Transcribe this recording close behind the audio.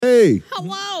Hey.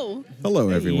 Hello. Hello,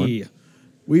 everyone.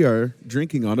 We are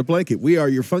drinking on a blanket. We are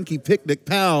your funky picnic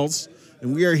pals,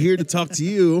 and we are here to talk to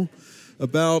you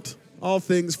about all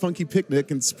things funky picnic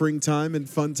and springtime and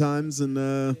fun times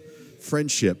and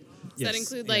friendship. Does that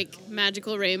include like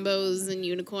magical rainbows and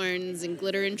unicorns and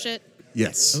glitter and shit?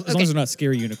 Yes. As long as they're not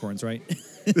scary unicorns, right?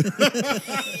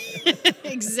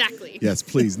 Exactly. Yes,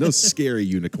 please. No scary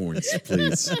unicorns,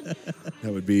 please.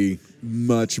 That would be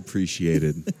much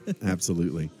appreciated.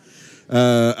 Absolutely.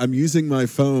 I'm using my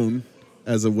phone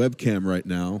as a webcam right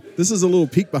now. This is a little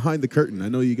peek behind the curtain. I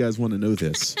know you guys want to know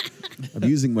this. I'm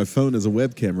using my phone as a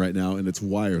webcam right now, and it's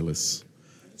wireless.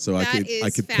 So I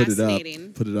could put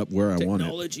it up where I want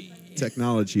it.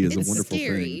 Technology is a wonderful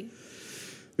thing.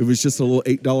 It was just a little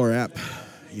 $8 app.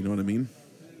 You know what I mean?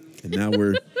 And now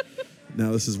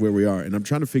now this is where we are. And I'm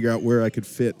trying to figure out where I could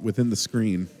fit within the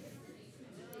screen.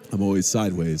 I'm always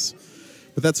sideways.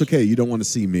 But that's okay. You don't want to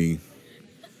see me.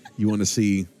 You want to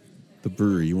see the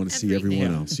brewery. You want to see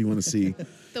everyone else. You want to see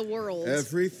the world.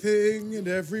 Everything and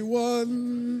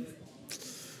everyone.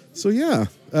 So yeah,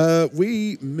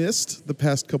 we missed the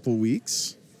past couple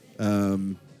weeks.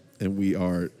 And we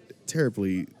are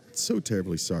so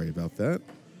terribly sorry about that.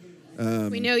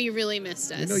 We know you really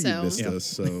missed us. We know you missed us,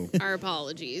 so our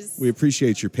apologies. We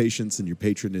appreciate your patience and your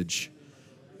patronage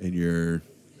and your,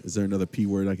 is there another P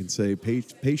word I can say?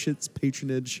 Patience,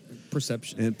 patronage,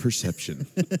 perception. And perception.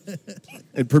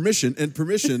 and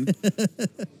permission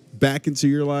back into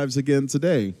your lives again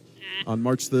today on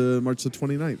March the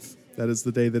 29th. That is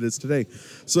the day that is today.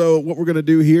 So what we're going to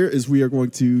do here is we are going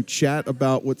to chat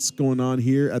about what's going on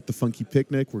here at the Funky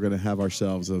Picnic. We're going to have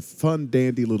ourselves a fun,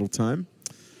 dandy little time.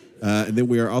 And then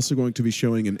we are also going to be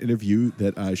showing an interview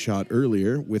that I shot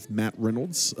earlier with Matt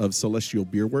Reynolds of Celestial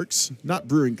Beer Works. Not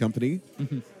brewing company,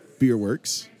 Beer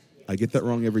Works. I get that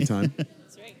wrong every time.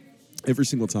 That's right. Every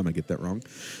single time I get that wrong.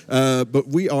 But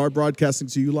we are broadcasting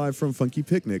to you live from Funky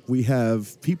Picnic. We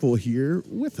have people here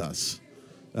with us.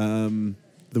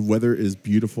 The weather is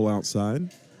beautiful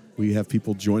outside. We have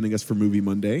people joining us for Movie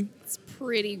Monday. It's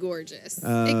pretty gorgeous.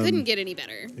 It couldn't get any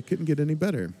better. It couldn't get any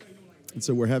better. And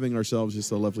so we're having ourselves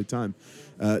just a lovely time.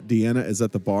 Deanna is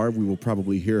at the bar. We will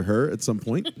probably hear her at some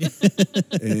point.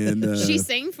 And she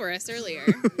sang for us earlier.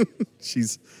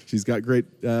 she's got great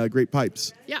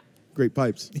pipes. Yeah. Great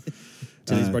pipes.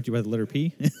 Today's brought to you by the letter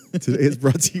P. Today is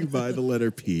brought to you by the letter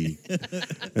P.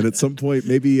 And at some point,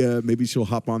 maybe she'll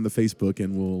hop on the Facebook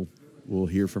and we'll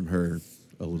hear from her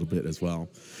a little bit as well.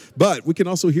 But we can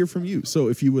also hear from you. So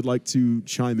if you would like to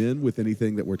chime in with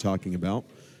anything that we're talking about,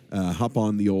 hop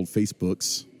on the old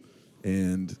Facebooks,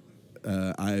 and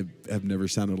I have never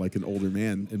sounded like an older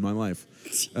man in my life.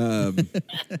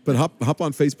 But hop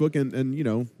on Facebook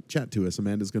and chat to us.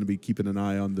 Amanda's going to be keeping an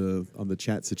eye on the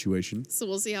chat situation. So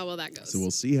we'll see how well that goes.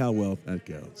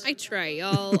 I try,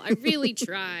 y'all. I really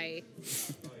try.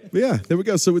 But yeah, there we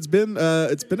go. So it's been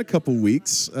a couple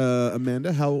weeks.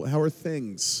 Amanda, how are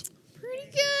things?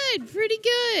 Pretty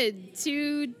good.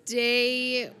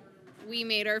 Today we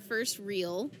made our first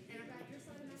reel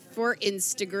for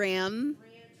Instagram,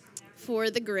 for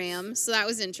the gram. So that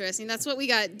was interesting. That's what we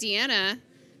got Deanna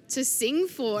to sing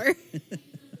for.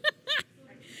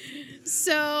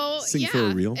 Sing for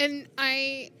a reel. And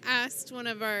I asked one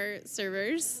of our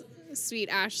servers, sweet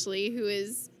Ashley, who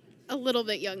is a little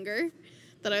bit younger,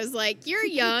 that I was like, "You're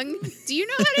young. Do you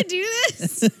know how to do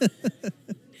this?"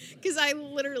 Because I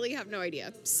literally have no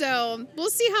idea. So we'll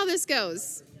see how this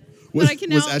goes. Was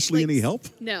Ashley any help?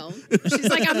 No. She's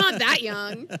like, "I'm not that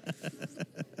young."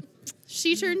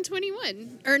 She turned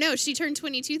 21. Or no, she turned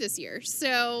 22 this year.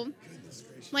 So,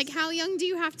 like, how young do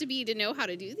you have to be to know how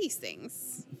to do these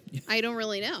things? I don't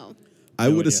really know. I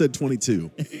would have said 22.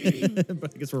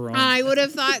 But I guess we're wrong. I would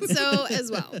have thought so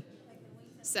as well.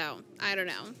 So, I don't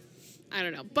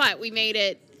know. But we made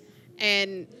it,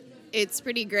 and it's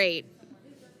pretty great.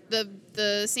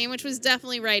 The sandwich was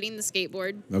definitely riding the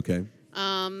skateboard. Okay.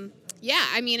 Yeah,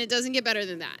 I mean, it doesn't get better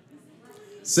than that.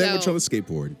 Sandwich on a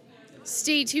skateboard.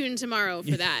 Stay tuned tomorrow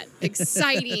for that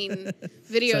exciting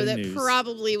video Exciting that news.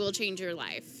 Probably will change your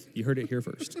life. You heard it here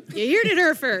first. You heard it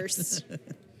here first.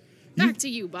 Back to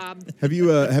you, Bob. Have you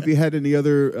had any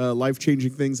other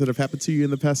life-changing things that have happened to you in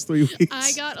the past 3 weeks?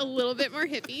 I got a little bit more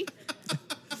hippie.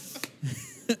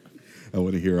 I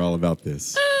want to hear all about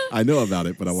this. I know about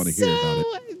it, but I want to hear about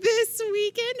it. This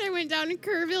weekend, I went down to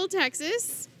Kerrville,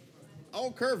 Texas. Oh,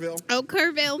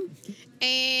 Kerrville.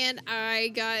 And I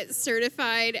got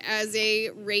certified as a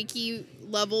Reiki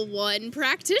level 1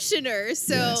 practitioner.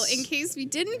 So Yes. in case we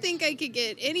didn't think I could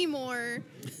get any more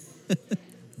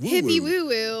Hippie woo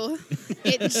woo.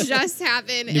 It just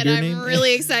happened, New and beer I'm name?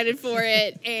 really excited for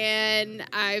it. And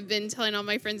I've been telling all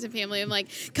my friends and family, I'm like,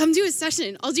 come do a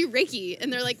session. I'll do Reiki.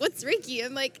 And they're like, what's Reiki?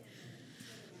 I'm like,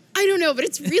 I don't know, but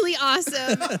it's really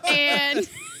awesome. And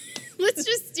let's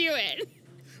just do it.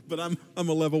 But I'm a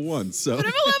level 1, so. But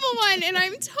I'm a level 1, and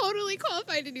I'm totally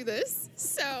qualified to do this.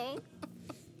 So,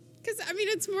 because I mean,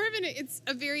 it's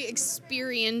a very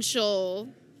experiential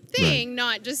thing, Right.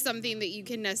 not just something that you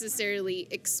can necessarily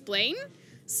explain.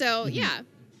 So yeah,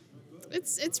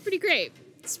 it's pretty great.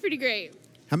 It's pretty great.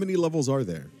 How many levels are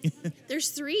there? There's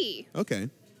 3. Okay.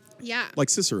 Yeah. Like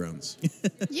Cicerones.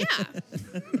 Yeah.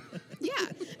 Yeah.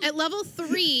 At level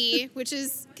 3, which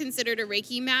is considered a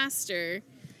Reiki master,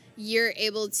 you're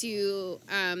able to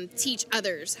teach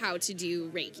others how to do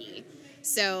Reiki.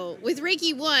 So with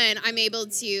Reiki 1, I'm able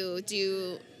to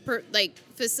do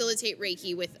facilitate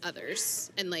Reiki with others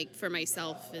and like for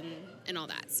myself and all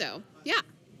that. So yeah.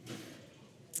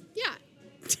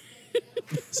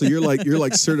 So you're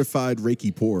like certified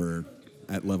Reiki pourer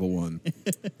at level 1.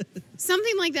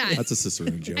 Something like that. That's a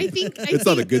Cicerone joke. I think It's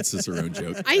not a good Cicerone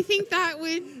joke. I think that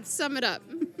would sum it up.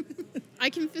 I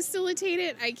can facilitate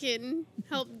it. I can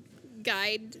help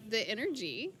guide the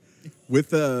energy,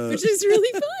 With which is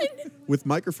really fun. with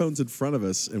microphones in front of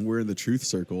us and we're in the truth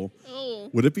circle. Oh,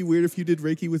 Would it be weird if you did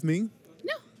Reiki with me?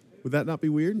 no. Would that not be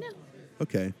weird? No.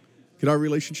 Okay. Could our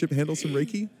relationship handle some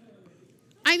Reiki?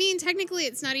 I mean, technically,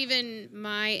 it's not even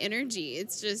my energy.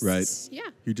 It's just, Right. yeah.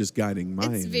 You're just guiding my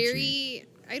It's energy. very,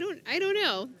 I don't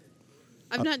know.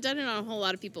 I've not done it on a whole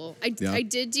lot of people. Yeah. I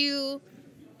did do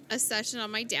a session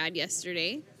on my dad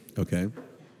yesterday. Okay.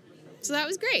 So that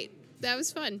was great. That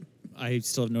was fun. I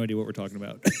still have no idea what we're talking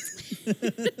about.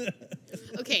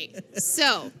 Okay,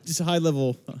 so Just a high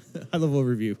level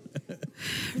overview.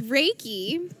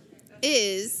 Reiki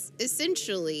is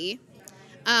essentially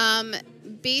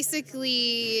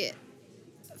basically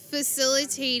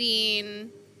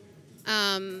facilitating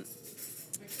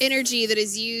energy that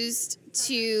is used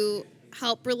to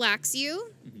help relax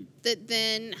you, that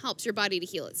then helps your body to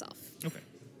heal itself. Okay.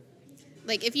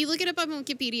 Like, if you look it up on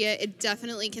Wikipedia, it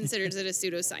definitely considers it a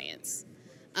pseudoscience.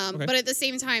 Okay. But at the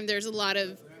same time, there's a lot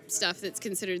of stuff that's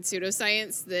considered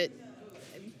pseudoscience that,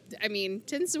 I mean,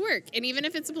 tends to work. And even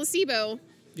if it's a placebo,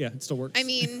 Yeah, it still works. I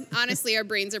mean, honestly, our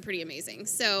brains are pretty amazing.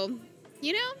 So,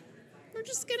 you know, we're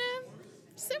just going to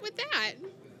sit with that.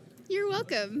 You're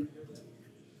welcome,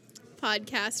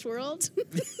 podcast world.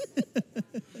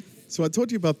 So I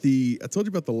told you about the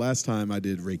last time I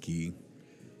did Reiki,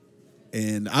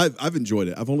 and I've enjoyed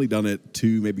it. I've only done it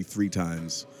 2, maybe 3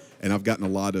 times, and I got a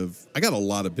lot of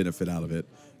benefit out of it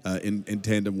in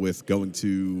tandem with going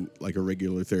to like a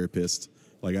regular therapist.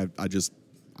 Like I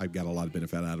got a lot of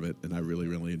benefit out of it, and I really,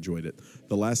 really enjoyed it.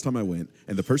 The last time I went,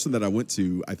 and the person that I went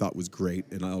to, I thought was great,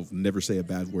 and I'll never say a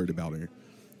bad word about her.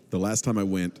 The last time I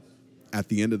went, at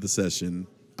the end of the session,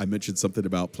 I mentioned something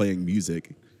about playing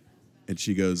music. And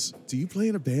she goes, "Do you play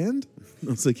in a band?" And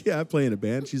I was like, "Yeah, I play in a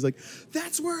band." She's like,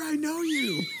 "That's where I know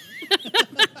you."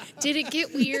 Did it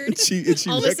get weird? She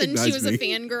All of a sudden, she recognized was me. a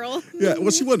fangirl. Yeah,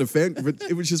 well, she wasn't a fan, but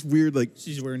it was just weird. Like,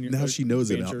 she's wearing your now she knows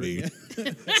band about shirt. me.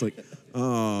 Yeah. It's like,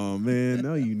 oh man,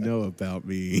 now you know about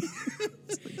me.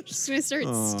 She's going to start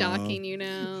stalking you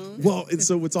now. Well, and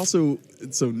so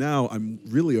now I'm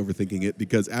really overthinking it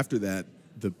because after that,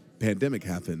 the pandemic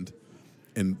happened,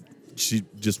 and she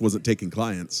just wasn't taking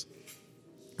clients.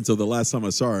 And so the last time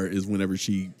I saw her is whenever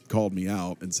she called me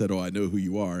out and said, "Oh, I know who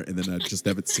you are," and then I just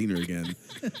haven't seen her again.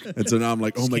 And so now I'm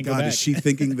like, "Oh my can't go God, back. is she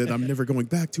thinking that I'm never going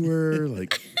back to her?"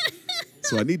 Like,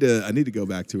 so I need to go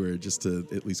back to her just to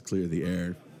at least clear the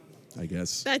air, I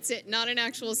guess. That's it. Not an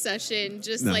actual session.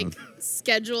 Just No. like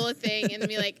schedule a thing and then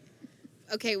be like,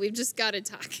 okay, we've just got to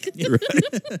talk.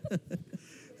 Right.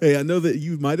 Hey, I know that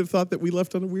you might have thought that we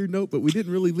left on a weird note, but we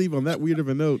didn't really leave on that weird of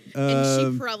a note.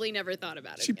 And she probably never thought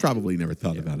about it. She again. probably never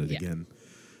thought about it Yeah. again.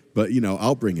 But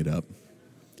I'll bring it up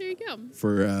There you go.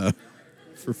 for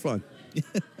fun.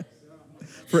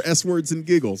 For S words and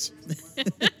giggles.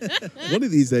 One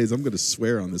of these days I'm going to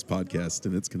swear on this podcast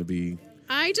and it's going to be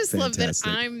I just love that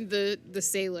Fantastic. I'm the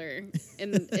sailor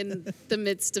in the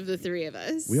midst of the 3 of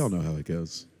us. we all know how it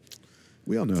goes.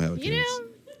 We all know how it You goes.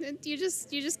 know, you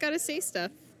just got to say stuff.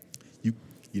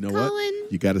 You know Colin,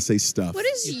 what? You got to say stuff. What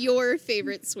is your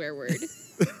favorite swear word?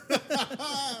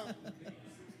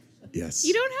 Yes.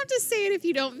 You don't have to say it if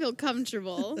you don't feel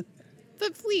comfortable.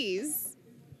 But please,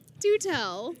 do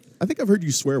tell. I think I've heard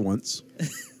you swear once.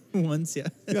 Once, yeah.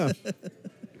 Yeah.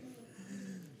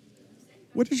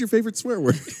 What is your favorite swear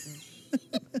word?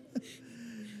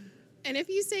 And if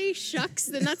you say shucks,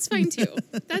 then that's fine too.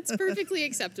 That's perfectly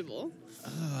acceptable.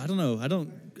 I don't know. I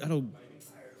don't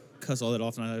cuss all that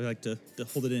often. I like to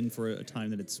hold it in for a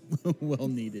time that it's well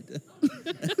needed.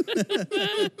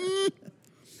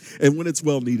 And when it's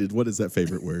well needed, what is that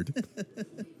favorite word?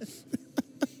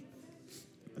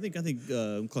 I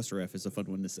think cluster F is a fun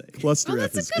one to say. Cluster Oh,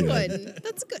 F that's is a good good. one.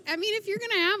 That's good. I mean, if you're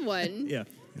gonna have one, Yeah.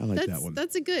 I like that's that one.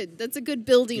 That's a good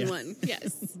building Yeah. one.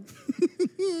 Yes.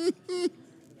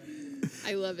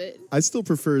 I love it. I still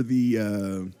prefer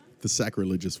the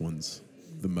sacrilegious ones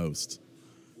the most,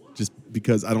 just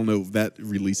because I don't know, that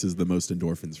releases the most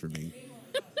endorphins for me.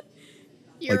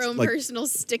 Your Like- own like- personal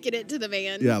sticking it to the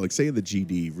man. Yeah, like saying the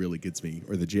GD really gets me,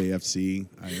 or the JFC.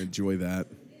 I enjoy that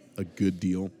a good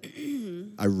deal.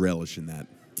 I relish in that.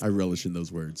 I relish in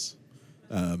those words,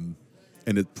 and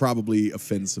it probably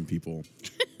offends some people.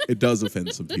 It does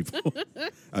offend some people.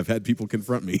 I've had people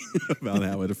confront me about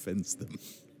how it offends them.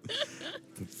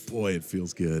 But boy, it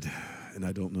feels good, and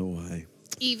I don't know why.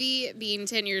 Evie, being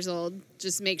 10 years old,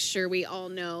 just makes sure we all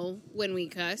know when we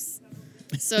cuss.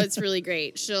 So it's really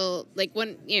great. She'll, like,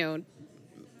 when,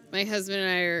 my husband and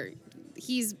I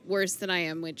he's worse than I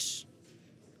am, which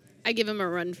I give him a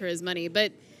run for his money,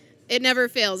 but it never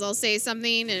fails. I'll say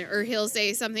something, or he'll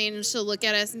say something, and she'll look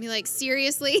at us and be like,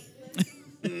 seriously?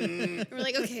 We're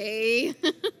like, okay.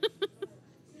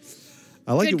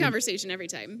 I like Good it when, conversation every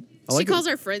time. I like she it- calls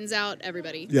our friends out,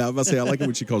 everybody. yeah, I was about to say I like it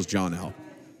when she calls John out.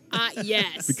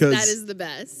 Yes, Because that is the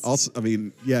best. Also, I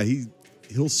mean, yeah,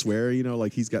 he'll swear,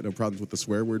 like he's got no problems with the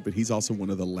swear word, but he's also one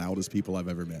of the loudest people I've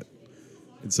ever met.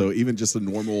 And so even just a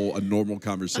normal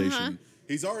conversation, Uh-huh.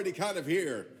 he's already kind of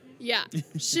here. Yeah.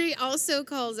 She also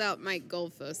calls out Mike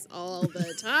Goldfuss all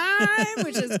the time,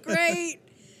 which is great.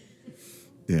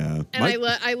 Yeah. And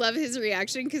I love his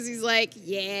reaction because he's like,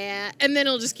 yeah. And then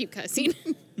he'll just keep cussing.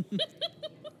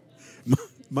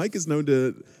 Mike is known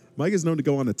to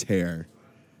go on a tear.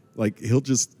 Like he'll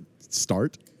just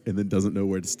start and then doesn't know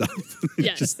where to stop.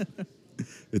 Yes.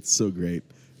 It's so great.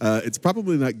 It's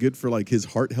probably not good for like his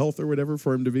heart health or whatever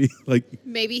for him to be like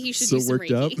Maybe he should so do some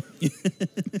worked up.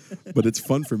 Reiki. But it's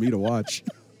fun for me to watch.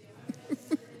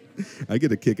 I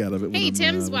get a kick out of it. Hey, when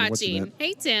Tim's I'm watching. that.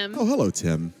 Hey, Tim. Oh, hello,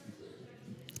 Tim.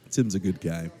 Tim's a good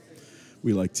guy.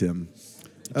 We like Tim.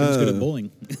 Tim's good at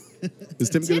bowling. Is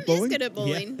Tim good Tim at bowling? is good at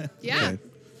bowling. Yeah. Okay.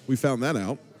 We found that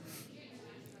out.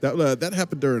 That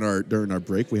happened during our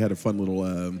break. We had a fun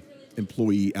little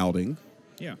employee outing.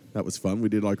 Yeah. That was fun. We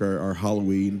did like our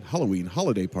Halloween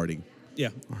holiday party. Yeah.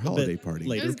 Our a holiday bit party.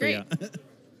 Later, It was but great. yeah.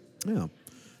 Yeah.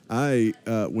 I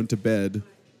went to bed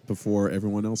before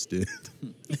everyone else did.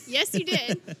 Yes, you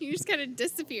did. You just kind of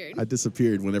disappeared. I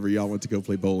disappeared whenever y'all went to go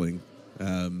play bowling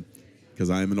because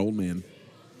I am an old man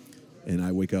and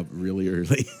I wake up really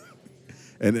early.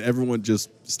 And everyone just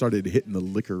started hitting the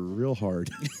liquor real hard.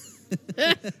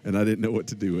 And I didn't know what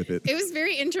to do with it. It was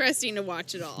very interesting to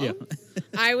watch it all. Yeah.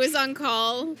 I was on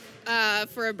call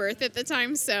for a birth at the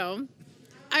time, so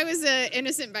I was an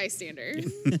innocent bystander.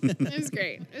 It was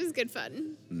great. It was good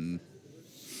fun.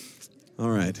 All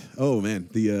right. Oh, man.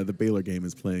 The Baylor game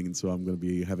is playing, and so I'm going to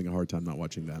be having a hard time not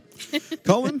watching that.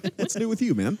 Colin, what's new with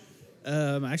you, man?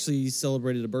 I actually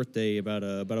celebrated a birthday about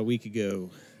a week ago.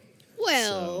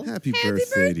 Well, Happy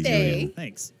birthday to you.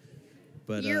 Thanks.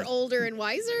 But You're older and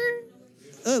wiser.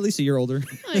 at least a year older.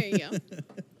 Oh, there you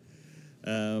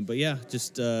go. But yeah,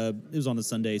 just it was on a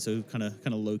Sunday, so kind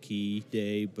of low key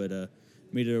day. But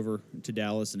made it over to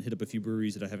Dallas and hit up a few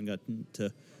breweries that I haven't gotten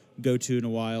to go to in a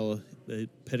while.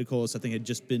 Pedicolis, I think, had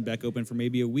just been back open for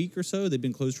maybe a week or so. They've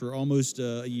been closed for almost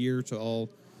a year to all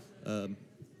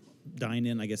dine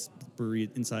in, I guess, brewery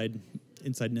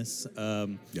insideness.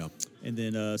 Yeah. And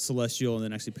then Celestial, and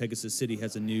then actually Pegasus City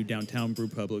has a new downtown brew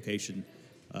pub location.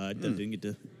 That I didn't get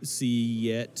to see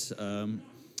yet.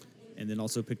 And then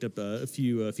also picked up a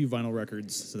few vinyl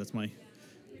records. So that's my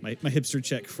hipster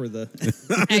check for the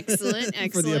Excellent.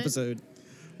 Excellent. for the episode.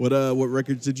 What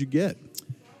records did you get?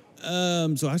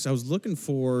 So actually, I was looking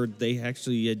for. They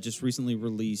actually had just recently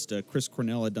released. Chris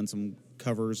Cornell had done some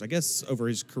covers, I guess, over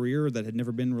his career that had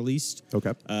never been released.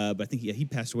 Okay. But I think he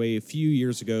passed away a few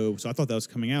years ago. So I thought that was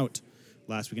coming out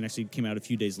last week, and actually came out a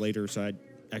few days later. So I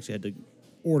actually had to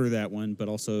order that one, but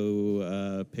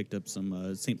also picked up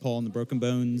some St. Paul and the Broken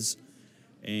Bones,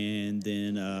 and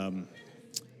then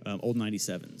old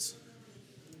 97s.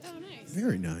 Oh, nice.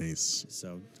 Very nice.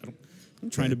 So I'm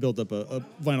trying to build up a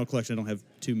vinyl collection. I don't have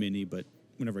too many, but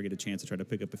whenever I get a chance, I try to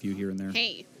pick up a few here and there.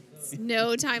 Hey, it's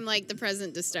no time like the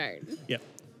present to start. Yeah.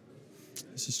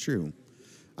 This is true.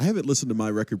 I haven't listened to my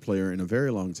record player in a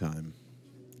very long time,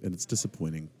 and it's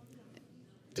disappointing.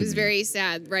 It was very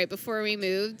sad. Right before we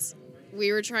moved,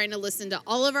 we were trying to listen to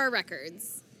all of our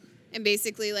records and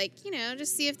basically,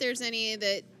 just see if there's any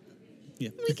that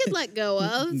we could let go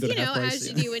of, Go to you know, half price, as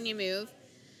you yeah. do when you move.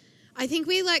 I think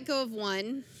we let go of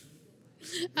one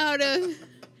out of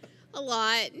a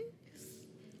lot.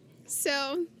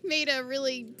 So made a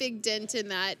really big dent in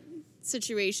that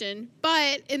situation.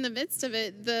 But in the midst of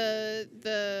it,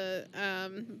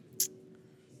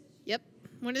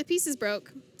 one of the pieces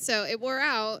broke. So it wore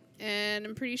out, and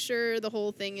I'm pretty sure the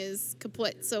whole thing is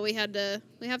kaput. So we have to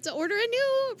order a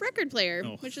new record player,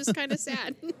 Oh. which is kind of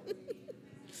sad.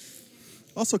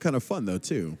 Also kind of fun though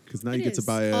too, because now It you get to is.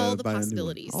 buy All the buy a new one.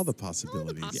 possibilities. All the All the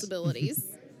possibilities. possibilities.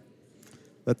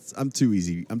 I'm too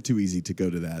easy. I'm too easy to go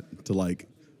to that. To like,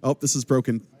 oh, this is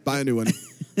broken. Buy a new one.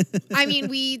 I mean,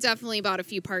 we definitely bought a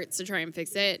few parts to try and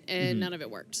fix it, and none of it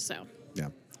worked. So Yeah.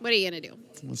 what are you going to do?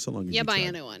 Well, so long as You buy try.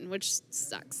 a new one, which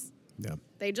sucks. Yeah.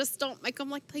 They just don't make them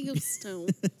like they used to.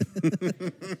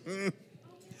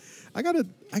 I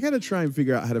gotta try and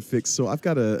figure out how to fix. So I've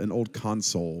got an old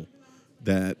console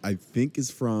that I think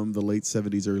is from the late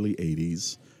 70s, early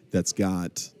 80s. That's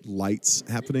got lights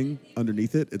happening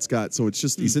underneath it. It's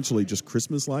just essentially just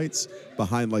Christmas lights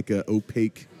behind like a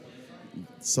opaque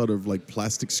sort of like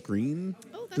plastic screen.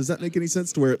 Oh, that's Does that fun. make any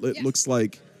sense? To where it Yeah. looks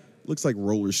like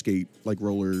roller skate, like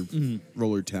roller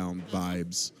town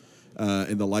vibes,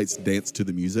 and the lights dance to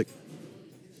the music.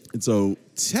 And so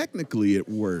technically it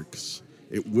works.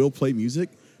 It will play music,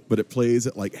 but it plays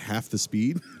at like half the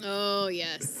speed. Oh,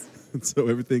 yes. And so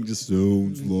everything just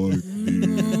sounds like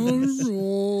this.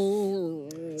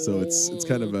 So it's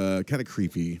kind of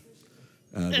creepy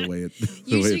the way it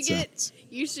You way should it sounds.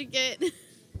 you should get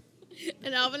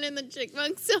an Alvin and the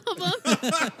Chipmunks album,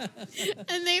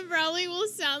 and they probably will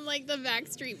sound like the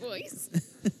Backstreet Boys.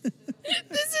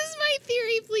 This is my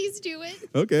theory. Please do it.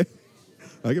 Okay,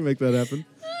 I can make that happen.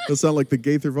 It'll sound like the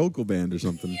Gaither Vocal Band or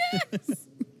something. Yes.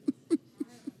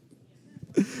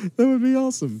 That would be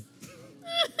awesome.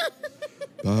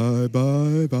 Bye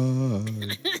bye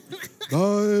bye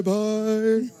bye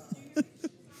bye.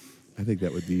 I think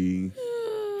that would be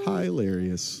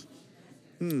hilarious.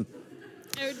 It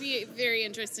would be very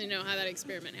interesting to know how that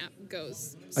experiment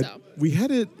goes. So We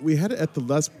had it at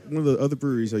one of the other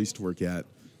breweries I used to work at,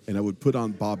 and I would put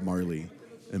on Bob Marley,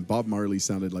 and Bob Marley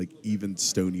sounded like even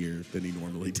stonier than he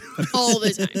normally does. all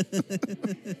the time.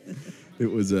 It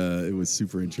was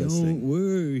super interesting. Don't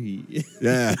worry.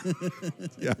 Yeah,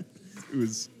 yeah, it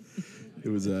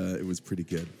was pretty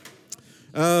good.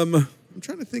 I'm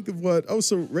trying to think of what. Oh,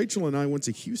 so Rachel and I went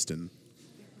to Houston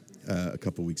a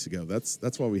couple weeks ago. That's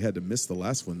why we had to miss the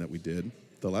last one that we did.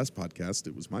 The last podcast.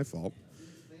 It was my fault.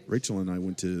 Rachel and I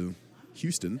went to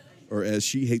Houston, or as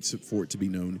she hates it for it to be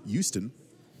known, Houston.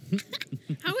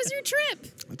 How was your trip?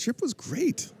 The trip was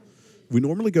great. We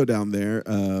normally go down there.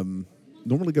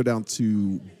 Normally go down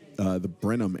to the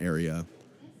Brenham area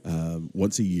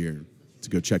once a year to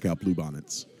go check out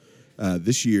bluebonnets.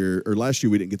 Last year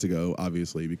we didn't get to go,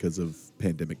 obviously, because of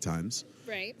pandemic times.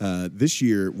 Right. This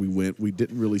year we went. We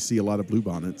didn't really see a lot of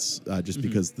bluebonnets just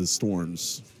because the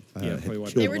storms Yeah, had probably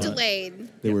wiped killed They a were them. lot. delayed.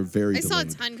 They were very I saw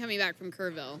delayed. a ton coming back from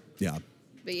Kerrville, Yeah,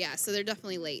 but yeah, so they're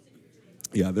definitely late.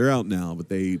 yeah, they're out now, but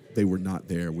they were not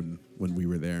there when we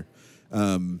were there.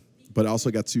 But I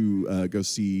also got to go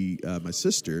see my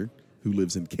sister, who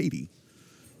lives in Katy,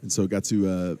 and so got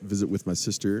to visit with my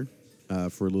sister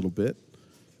for a little bit.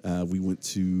 We went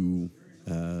to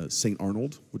St.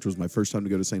 Arnold, which was my first time to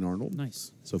go to St. Arnold.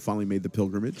 Nice. So finally made the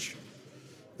pilgrimage.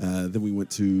 Then we went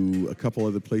to a couple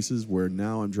other places where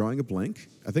now I'm drawing a blank.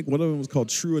 I think one of them was called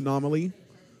True Anomaly.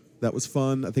 That was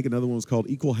fun. I think another one was called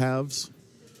Equal Halves.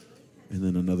 And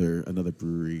then another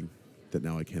brewery that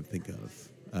now I can't think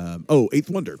of. Eighth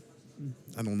Wonder.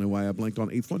 I don't know why I blanked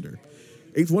on Eighth Wonder.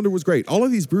 Eighth Wonder was great. All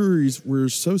of these breweries were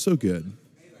so good.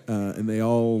 And they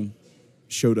all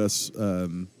showed us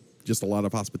just a lot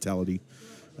of hospitality,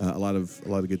 a lot of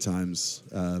good times.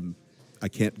 I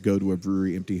can't go to a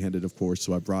brewery empty-handed, of course,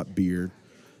 so I brought beer,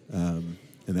 and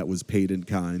that was paid in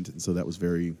kind, and so that was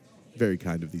very, very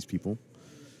kind of these people.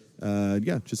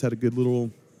 Yeah, just had a good little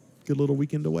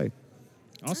weekend away.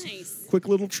 Awesome. Nice. Quick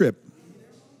little trip.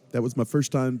 That was my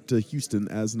first time to Houston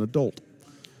as an adult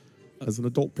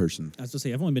person. I was to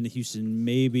say, I've only been to Houston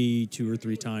maybe 2 or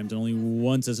 3 times, and only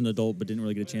once as an adult, but didn't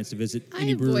really get a chance to visit I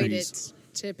any avoid breweries. it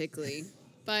typically,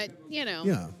 but you know.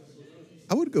 Yeah,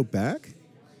 I would go back,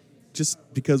 just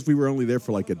because we were only there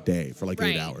for like a day, for like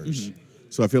Right. 8 hours.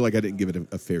 So I feel like I didn't give it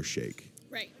a fair shake.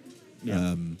 Right.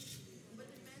 Yeah.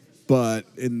 But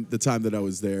in the time that I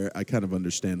was there, I kind of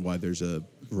understand why there's a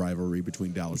rivalry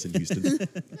between Dallas and Houston.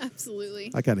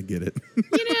 Absolutely. I kind of get it.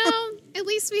 You know, at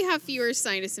least we have fewer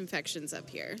sinus infections up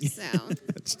here. So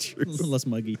That's true. A little less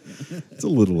muggy. It's a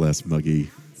little less muggy.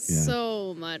 Yeah.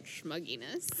 So much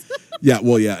mugginess. Yeah,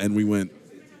 well, yeah, and we went,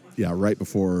 right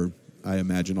before I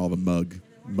imagine all the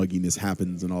mugginess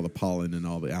happens and all the pollen and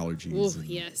all the allergies. Ooh, and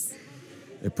yes.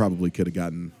 It probably could have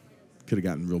gotten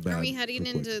real bad. Are we heading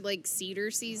real quick. into like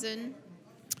cedar season?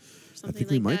 Something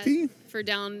think we like might that be. for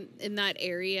down in that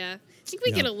area. I think we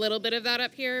Yeah. get a little bit of that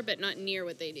up here, but not near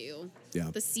what they do.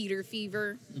 Yeah. The cedar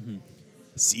fever.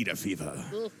 Cedar fever?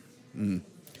 Ugh.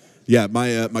 Yeah,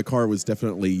 my car was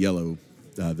definitely yellow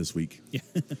this week. Yeah.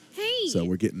 Hey, So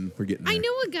we're getting there. I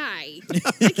know a guy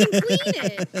that can clean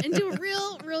it and do a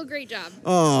real great job.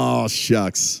 Oh,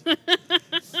 shucks.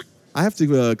 I have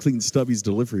to clean Stubby's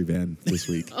delivery van this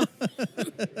week.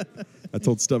 I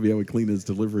told Stubby I would clean his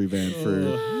delivery van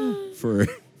for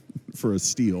a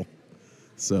steal.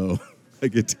 So I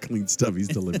get to clean Stubby's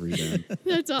delivery van.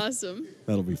 That's awesome.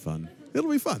 That'll be fun.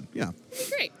 It'll be fun. Yeah.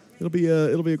 Great. It'll be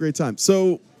a great time.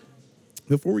 So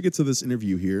before we get to this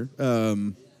interview here,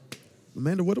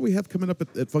 Amanda, what do we have coming up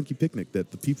at Funky Picnic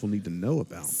that the people need to know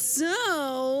about?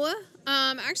 So,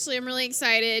 actually, I'm really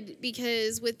excited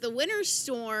because with the winter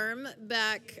storm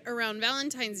back around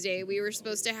Valentine's Day, we were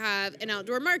supposed to have an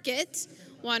outdoor market,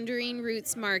 Wandering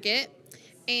Roots Market.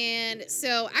 And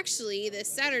so, actually,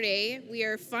 this Saturday, we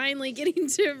are finally getting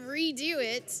to redo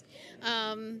it.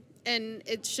 And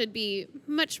it should be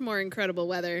much more incredible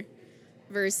weather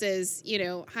versus,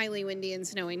 highly windy and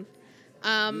snowing.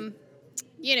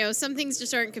 Some things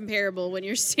just aren't comparable when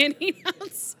you're standing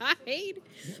outside.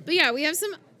 But yeah, we have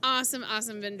some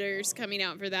awesome vendors coming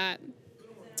out for that.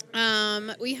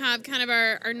 We have kind of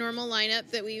our normal lineup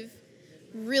that we've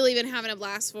really been having a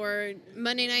blast for.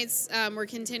 Monday nights, we're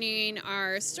continuing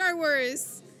our Star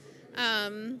Wars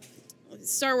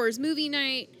movie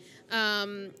night.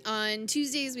 On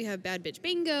Tuesdays, we have Bad Bitch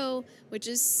Bingo, which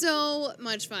is so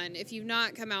much fun. If you've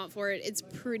not come out for it, it's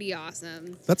pretty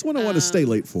awesome. That's one I want to stay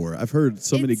late for. I've heard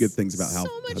so many good things about how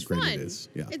much great fun. it is.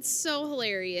 Yeah. It's so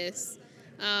hilarious.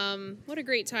 What a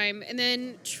great time. And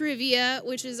then trivia,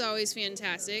 which is always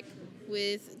fantastic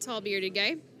with Tall Bearded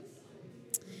Guy.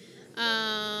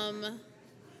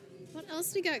 What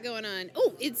else we got going on?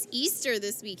 Oh, it's Easter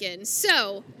this weekend.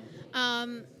 So,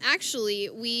 actually,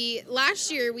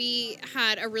 last year we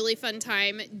had a really fun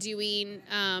time doing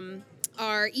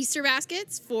our Easter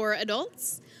baskets for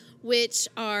adults, which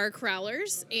are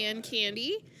crowlers and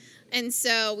candy. And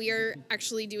so we are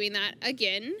actually doing that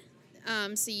again.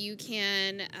 So you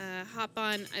can hop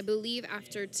on, I believe,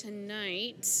 after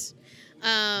tonight.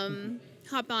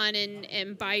 Hop on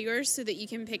and buy yours so that you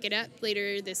can pick it up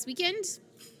later this weekend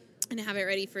and have it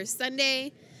ready for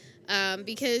Sunday.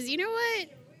 Because you know what?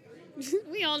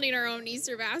 We all need our own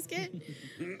Easter basket.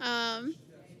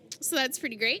 So that's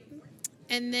pretty great.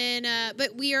 And then,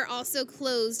 but we are also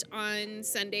closed on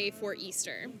Sunday for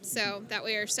Easter. So that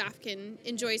way our staff can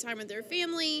enjoy time with their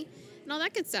family and all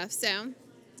that good stuff. So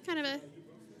it's kind of a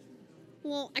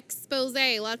little expose.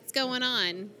 Lots going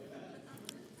on.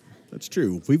 That's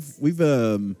true. We've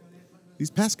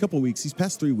these past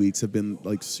 3 weeks have been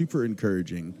like super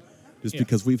encouraging just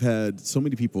because we've had so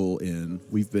many people in.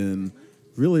 We've been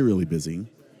really, really busy.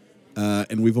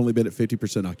 And we've only been at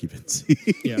 50% occupancy.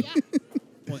 Yeah.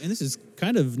 Well, and this is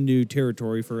kind of new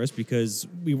territory for us because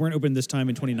we weren't open this time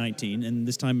in 2019, and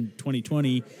this time in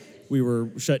 2020 we were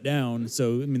shut down.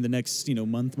 So I mean, the next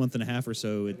month and a half or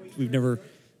so, we've never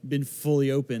been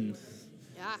fully open.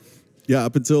 Yeah. Yeah,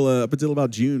 up until about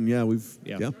June. Yeah,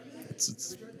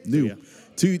 it's new. So,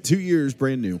 yeah. 2 years,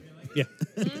 brand new. Yeah.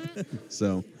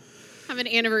 So Have an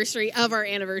anniversary of our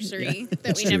anniversary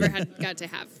that we never got to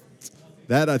have.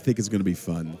 that I think is going to be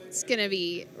fun. It's gonna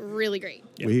be really great.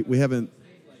 Yeah. We haven't.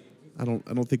 I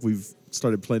don't think we've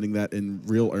started planning that in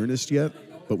real earnest yet,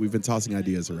 but we've been tossing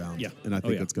ideas around. Yeah. And I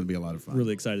think yeah. that's going to be a lot of fun.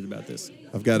 Really excited about this.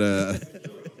 I've got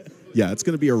it's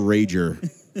going to be a rager.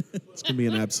 It's going to be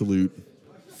an absolute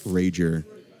rager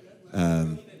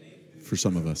for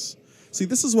some of us. See,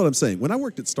 this is what I'm saying. When I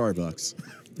worked at Starbucks,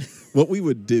 what we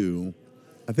would do,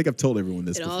 I think I've told everyone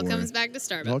this before. It all comes back to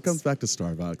Starbucks. It all comes back to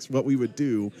Starbucks. What we would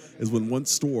do is when one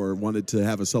store wanted to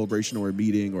have a celebration or a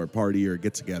meeting or a party or a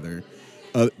get-together,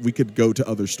 we could go to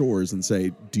other stores and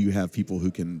say, do you have people who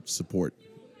can support,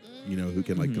 who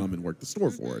can come and work the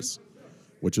store for us,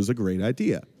 which was a great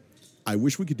idea. I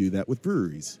wish we could do that with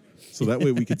breweries. So that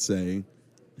way we could say,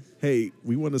 hey,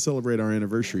 we want to celebrate our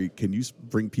anniversary. Can you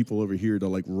bring people over here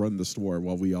to run the store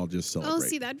while we all just celebrate? Oh,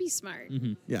 see, that'd be smart.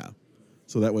 Mm-hmm. Yeah.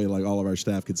 So that way all of our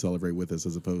staff could celebrate with us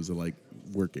as opposed to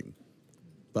working.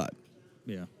 But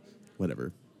Yeah.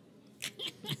 whatever.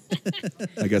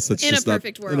 I guess that's In a just not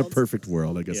perfect in a world. perfect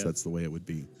world. I guess Yeah. that's the way it would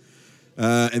be.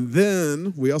 And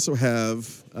then we also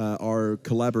have our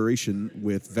collaboration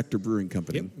with Vector Brewing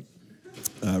Company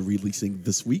releasing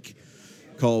this week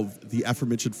called The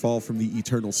Aforementioned Fall from the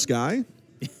Eternal Sky,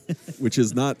 which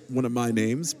is not one of my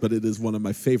names, but it is one of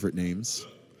my favorite names.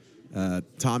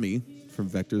 Tommy from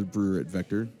Vector, the brewer at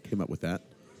Vector, came up with that.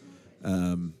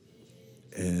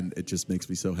 And it just makes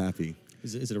me so happy.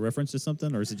 Is it a reference to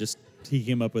something, or is it just he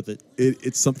came up with it?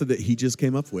 It's something that he just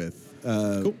came up with.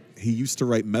 Cool. He used to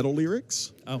write metal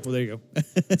lyrics. Oh, well, there you go.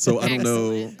 So I don't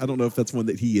know. Excellent. I don't know if that's one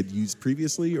that he had used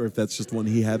previously, or if that's just one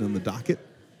he had on the docket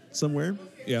somewhere.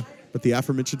 Yeah. But the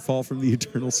aforementioned "Fall from the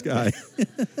Eternal Sky"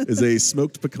 is a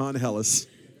smoked pecan Helles.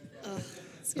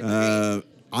 It's gonna be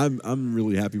great. I'm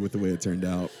really happy with the way it turned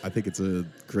out. I think it's a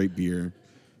great beer.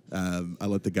 I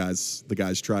let the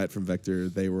guys try it from Vector.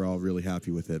 They were all really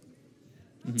happy with it.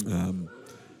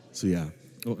 So yeah,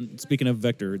 Well, speaking of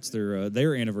Vector, it's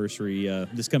their anniversary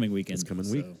this coming weekend. This coming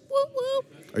week. Whoop, whoop.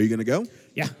 Are you gonna go?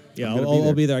 Yeah, I'm gonna be I'll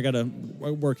there. be there. I gotta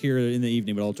work here in the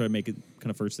evening, but I'll try to make it kind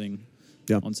of first thing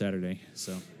Yeah. on Saturday.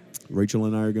 So Rachel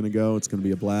and I are going to go. It's going to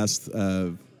be a blast.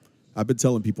 I've been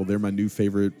telling people they're my new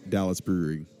favorite Dallas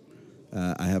brewery.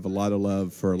 I have a lot of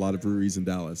love for a lot of breweries in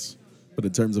Dallas, but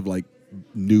in terms of like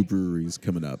new breweries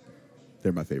coming up,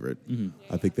 they're my favorite.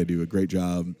 I think they do a great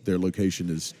job. Their location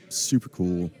is super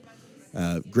cool.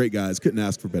 Great guys. Couldn't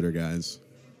ask for better guys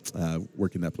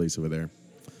working that place over there.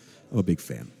 I'm a big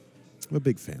fan.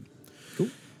 cool.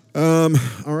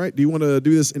 All right. Do you want to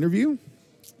do this interview?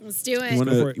 Let's do You it.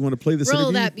 Go for it. want to play this Roll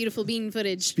interview? that beautiful bean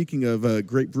footage. Speaking of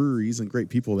great breweries and great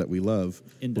people that we love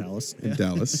In Dallas. in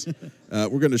Dallas, we're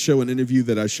going to show an interview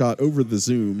that I shot over the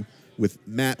Zoom with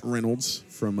Matt Reynolds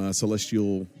from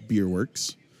Celestial Beer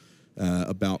Works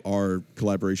about our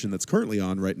collaboration that's currently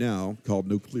on right now called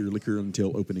No Clear Liquor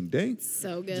Until Opening Day.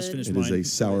 So good. Just finished It is mine. a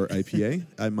sour IPA.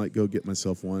 I might go get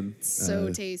myself one.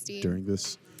 So tasty. during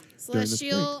this.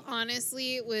 Celestial,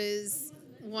 honestly, was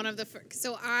one of the first.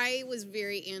 So I was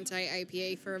very anti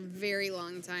IPA for a very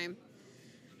long time.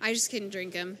 I just couldn't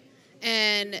drink them.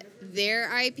 And their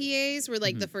IPAs were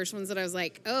like the first ones that I was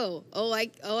like,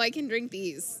 I can drink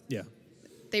these. Yeah.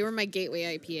 They were my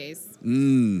gateway IPAs.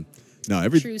 No,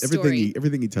 True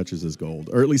everything he touches is gold,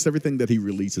 or at least everything that he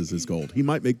releases is gold. He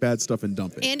might make bad stuff and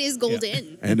dump it, And is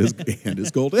golden. and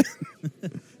his golden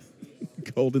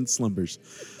golden slumbers.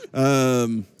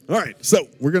 All right, so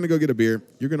we're gonna go get a beer.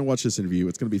 You're gonna watch this interview.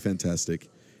 It's gonna be fantastic.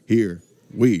 Here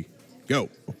we go.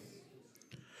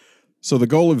 So the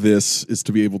goal of this is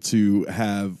to be able to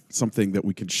have something that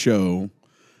we can show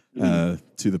to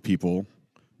the people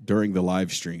during the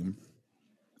live stream,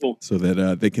 Cool. so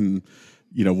that they can,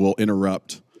 we'll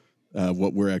interrupt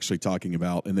what we're actually talking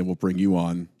about, and then we'll bring you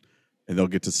on, and they'll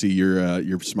get to see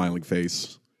your smiling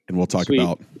face, and we'll talk Sweet.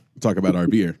 about our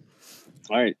beer.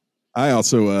 All right. I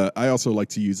also like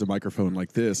to use a microphone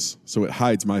like this, so it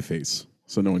hides my face,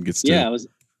 so no one gets to. Yeah,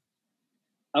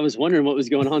 I was wondering what was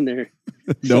going on there.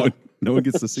 No one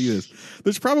gets to see this.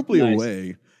 There's probably a Nice.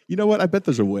 way. You know what? I bet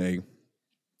there's a way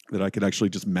that I could actually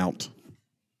just mount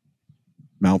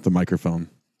the microphone.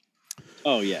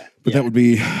 Oh yeah. But yeah.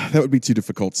 that would be too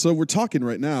difficult. So we're talking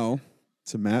right now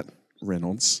to Matt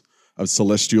Reynolds of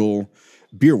Celestial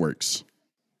Beer Works.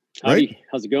 Howdy. right?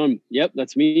 How's it going? Yep,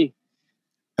 that's me.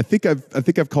 I think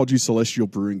I've called you Celestial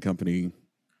Brewing Company,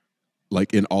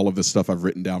 like in all of the stuff I've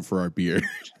written down for our beer.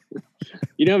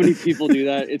 You know how many people do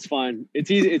that? It's fine. It's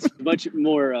easy. It's much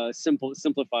more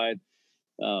simplified.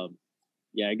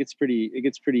 Yeah, it gets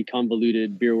pretty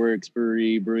convoluted. Beer Works,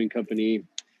 brewery, brewing company,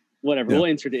 whatever. Yeah. We'll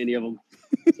answer to any of them.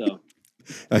 So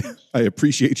I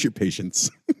appreciate your patience.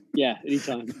 yeah,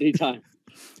 anytime.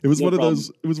 It was No one problem. of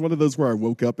those. It was one of those where I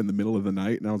woke up in the middle of the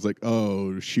night and I was like,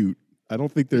 "Oh shoot! I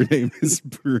don't think their name is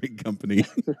Brewing Company.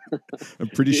 I'm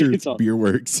pretty sure it's It's all- Beer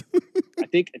Works." I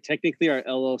think technically our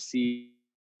LLC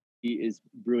is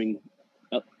brewing,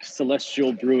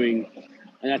 Celestial Brewing,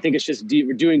 and I think it's just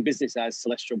we're doing business as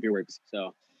Celestial Beer Works.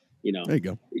 So, There you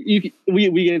go.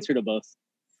 we answer to both.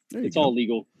 There you It's go. all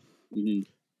legal. Mhm.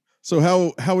 So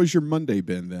how has your Monday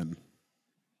been then?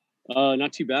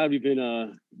 Not too bad. We've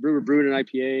been brewing an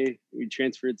IPA. We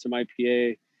transferred some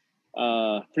IPA.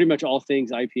 Pretty much all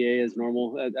things IPA as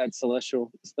normal at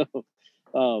Celestial.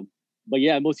 So, but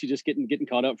yeah, mostly just getting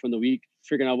caught up from the week,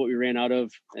 figuring out what we ran out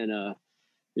of, and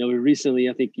we recently,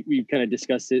 I think we kind of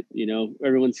discussed it.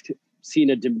 Everyone's seen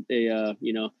a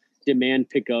demand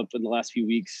pickup in the last few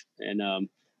weeks, and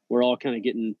we're all kind of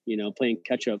getting playing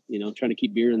catch up. Trying to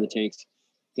keep beer in the tanks,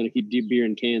 going to keep beer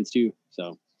in cans too.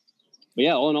 So, but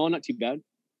yeah, all in all, not too bad.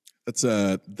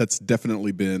 That's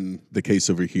definitely been the case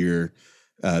over here.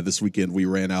 This weekend we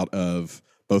ran out of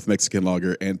both Mexican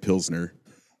lager and Pilsner.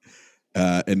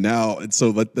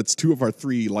 That's two of our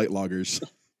three light lagers.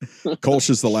 Kolsch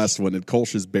is the last one, and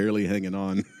Kolsch is barely hanging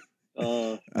on.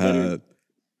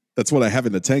 That's what I have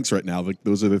in the tanks right now. Like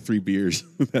those are the three beers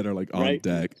that are like on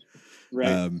deck.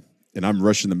 Right. And I'm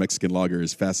rushing the Mexican lager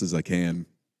as fast as I can.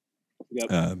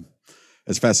 Yep.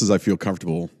 As fast as I feel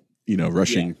comfortable,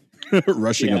 rushing a lager.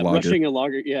 Rushing a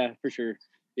lager, yeah, for sure.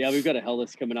 Yeah, we've got a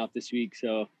Helles coming out this week,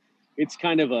 so it's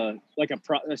kind of a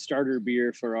starter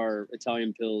beer for our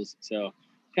Italian pills. So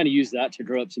kind of use that to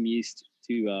grow up some yeast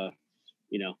to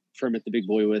ferment the big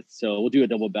boy with. So we'll do a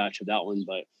double batch of that one.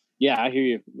 But yeah, I hear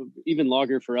you. Even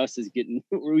lager for us is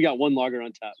we got one lager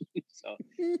on tap. So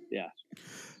yeah.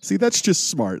 See, that's just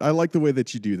smart. I like the way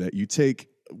that you do that. You take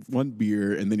one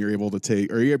beer and then you're able to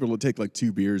take like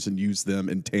two beers and use them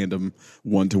in tandem,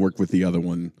 one to work with the other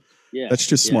one. Yeah. That's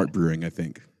just smart brewing, I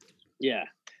think. Yeah,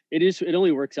 it is. It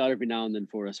only works out every now and then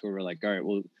for us where we're like, all right,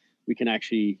 well, we can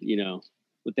actually,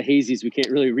 with the hazies, we can't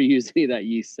really reuse any of that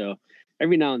yeast. So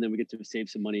every now and then we get to save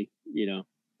some money,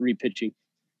 repitching,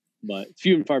 but it's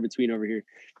few and far between over here.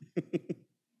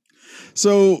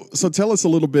 So tell us a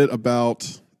little bit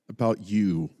about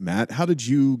you, Matt. How did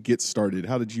you get started?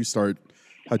 How'd you start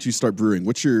brewing?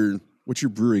 What's your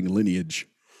brewing lineage?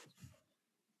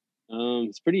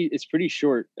 It's pretty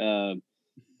short. So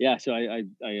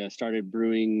I started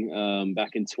brewing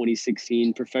back in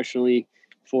 2016 professionally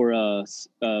for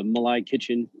Malai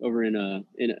Kitchen over in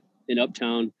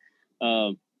Uptown.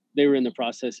 They were in the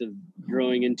process of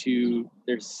growing into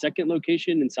their second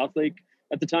location in South Lake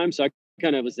at the time, so I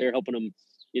kind of was there helping them.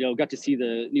 Got to see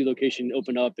the new location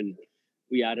open up, and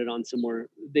we added on some more.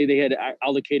 They had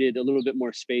allocated a little bit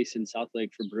more space in South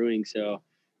Lake for brewing, so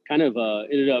kind of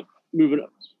ended up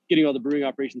getting all the brewing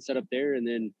operations set up there, and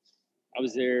then I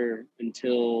was there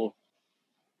until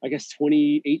I guess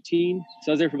 2018.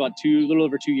 So I was there for about a little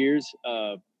over 2 years,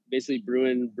 basically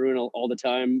brewing all the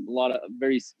time, a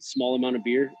very small amount of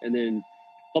beer, and then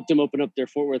helped them open up their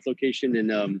Fort Worth location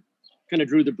and kind of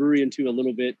grew the brewery into a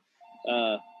little bit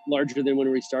larger than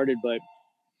when we started. But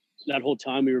that whole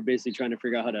time we were basically trying to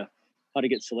figure out how to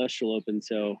get Celestial open.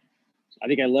 So I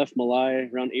think I left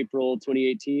Malai around April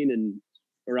 2018, and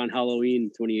around Halloween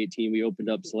 2018 we opened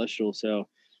up Celestial. So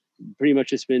pretty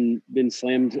much it's been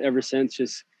slammed ever since,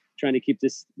 just trying to keep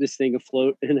this thing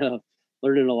afloat and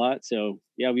learning a lot. So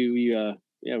yeah, we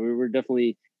were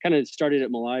definitely kind of started at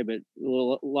Malai, but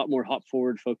a lot more hop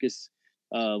forward focus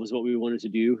was what we wanted to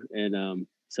do. And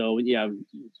so yeah,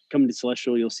 coming to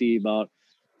Celestial, you'll see about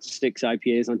 6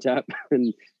 IPAs on tap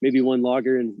and maybe one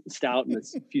lager and stout and a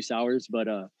few sours. But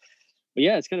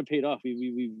yeah, it's kind of paid off.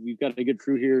 We've got a good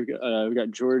crew here. We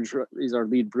got George, he's our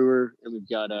lead brewer, and we've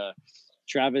got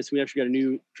Travis. We actually got a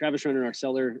new Travis running our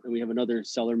cellar, and we have another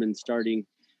cellarman starting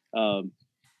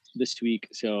this week.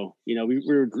 So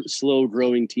we're a slow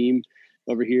growing team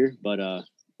over here, but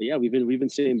yeah, we've been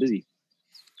staying busy.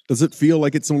 Does it feel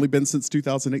like it's only been since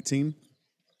 2018?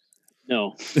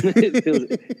 No,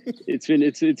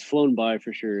 it's flown by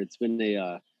for sure. It's been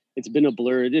a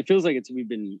blur. It feels like we've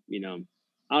been,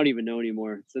 I don't even know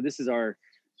anymore. So this is I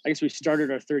guess we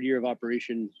started our 3rd year of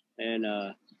operation, and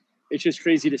it's just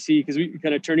crazy to see, because we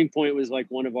kind of turning point was like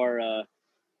one of our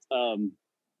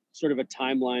sort of a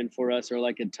timeline for us, or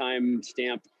like a time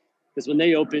stamp, because when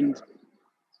they opened,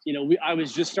 I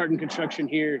was just starting construction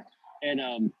here, and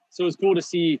so it was cool to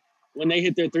see when they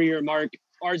hit their 3-year mark.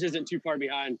 Ours isn't too far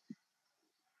behind.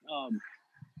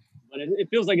 But it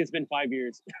feels like it's been 5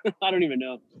 years. I don't even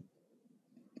know.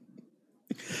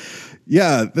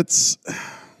 Yeah,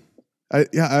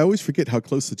 I always forget how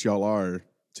close that y'all are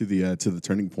to the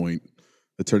turning point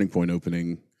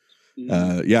opening.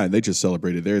 Mm-hmm. Yeah, and they just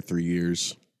celebrated their 3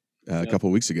 years a couple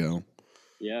of weeks ago.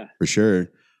 Yeah, for sure.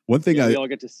 One thing we all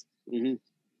get to.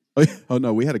 Mm-hmm. Oh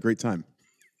no, we had a great time.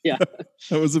 Yeah,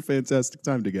 that was a fantastic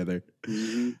time together.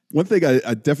 Mm-hmm. One thing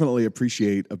I definitely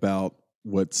appreciate about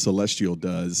what Celestial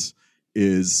does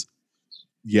is,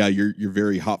 yeah, you're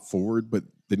very hop forward, but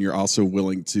then you're also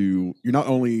you're not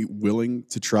only willing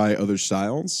to try other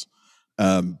styles,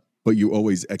 but you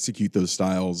always execute those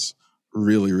styles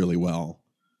really, really well.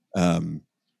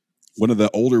 One of the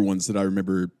older ones that I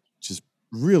remember just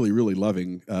really, really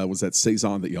loving was that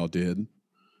Saison that y'all did.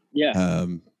 Yeah.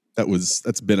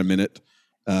 That's been a minute.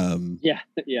 Yeah.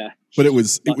 But it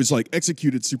was like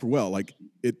executed super well. Like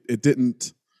it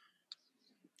didn't,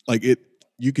 like it,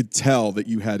 you could tell that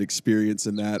you had experience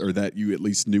in that, or that you at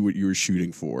least knew what you were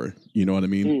shooting for. You know what I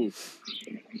mean?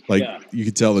 You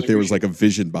could tell that there was like a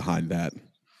vision behind that.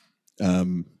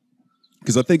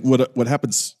 Because I think what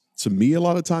happens to me a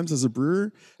lot of times as a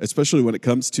brewer, especially when it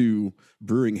comes to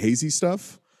brewing hazy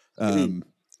stuff,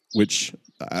 which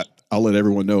I'll let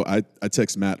everyone know. I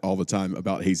text Matt all the time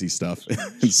about hazy stuff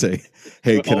and say,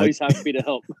 "Hey, We're always happy to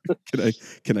help.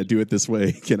 can I do it this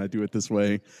way? Can I do it this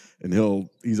way?" And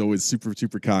he's always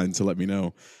super kind to let me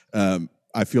know.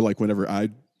 I feel like whenever I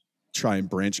try and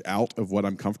branch out of what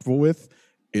I'm comfortable with,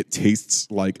 it tastes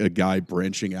like a guy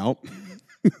branching out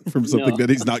from something that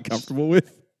he's not comfortable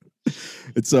with.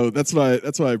 And so that's why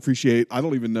I appreciate. I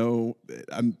don't even know.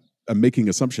 I'm making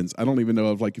assumptions. I don't even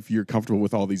know if you're comfortable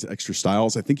with all these extra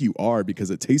styles. I think you are, because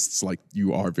it tastes like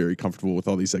you are very comfortable with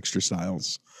all these extra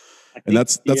styles. And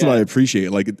that's what I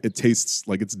appreciate. Like it tastes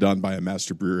like it's done by a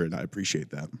master brewer, and I appreciate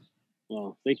that.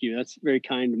 Well, thank you. That's very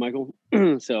kind, Michael.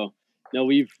 So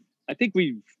no, I think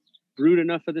we've brewed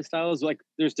enough of the styles. Like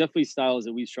there's definitely styles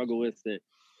that we struggle with that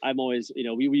I'm always,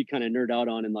 we kind of nerd out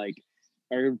on and like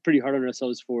are pretty hard on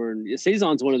ourselves for. And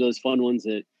Saison's one of those fun ones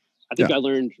that I think I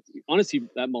learned, honestly,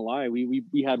 at Malai.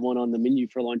 We had one on the menu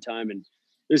for a long time, and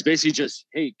it was basically just,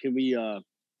 hey, can we,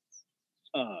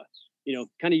 you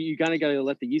kind of got to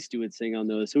let the yeast do its thing on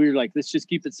those. So we were like, let's just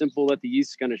keep it simple, let the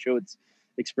yeast kind of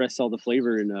express all the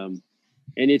flavor, and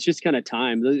it's just kind of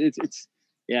time. It's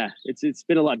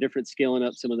been a lot different scaling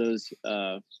up some of those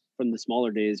from the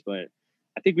smaller days, but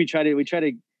I think we try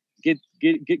to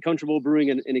get comfortable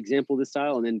brewing an example of this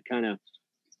style, and then kind of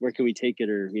where can we take it,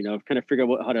 or kind of figure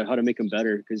out how to make them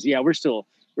better, because we're still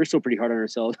pretty hard on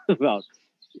ourselves about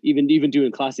even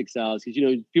doing classic styles,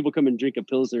 because people come and drink a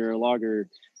Pilsner or a lager,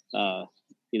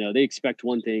 they expect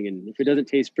one thing, and if it doesn't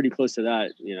taste pretty close to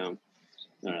that, I don't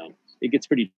know, it gets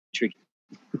pretty tricky.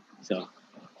 So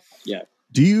yeah.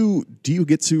 Do you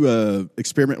get to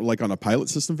experiment like on a pilot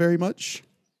system very much,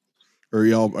 or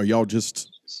are y'all just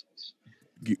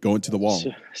going to the wall?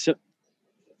 So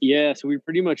we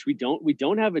pretty much we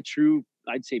don't have a true,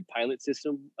 I'd say, pilot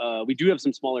system. We do have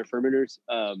some smaller fermenters.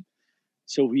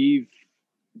 So we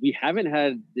haven't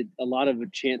had a lot of a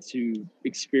chance to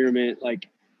experiment, like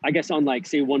I guess on like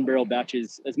say 1 barrel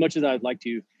batches as much as I'd like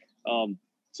to.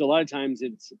 So a lot of times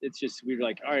it's just, we're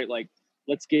like, all right, like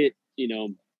let's get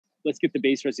the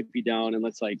base recipe down, and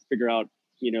let's like figure out,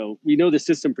 we know the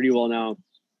system pretty well now,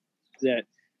 that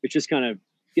it's just kind of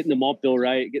getting the malt bill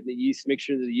right, getting the yeast, make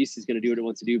sure that the yeast is going to do what it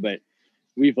wants to do. But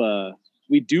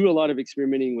we do a lot of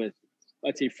experimenting with,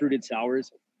 let's say, fruited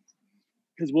sours,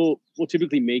 because we'll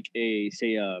typically make a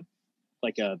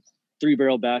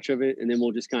 3-barrel batch of it, and then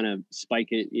we'll just kind of spike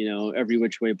it, every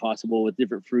which way possible with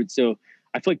different fruits. So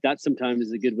I feel like that sometimes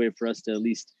is a good way for us to at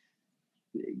least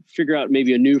figure out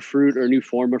maybe a new fruit or a new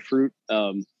form of fruit.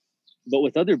 But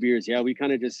with other beers, we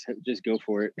kind of just go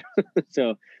for it.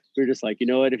 So we're just like,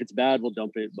 what, if it's bad, we'll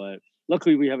dump it. But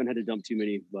luckily we haven't had to dump too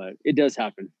many, but it does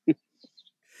happen.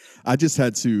 I just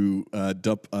had to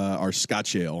dump our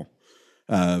Scotch ale.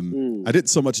 I didn't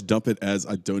so much dump it as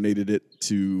I donated it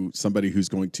to somebody who's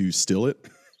going to still it,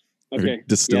 or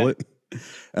distill it.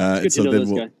 And so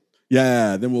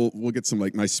then we'll get some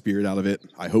like nice spirit out of it.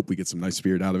 I hope we get some nice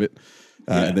spirit out of it,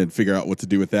 and then figure out what to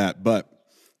do with that. But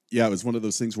it was one of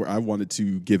those things where I wanted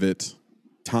to give it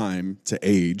time to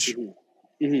age.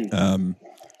 Mm-hmm.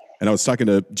 And I was talking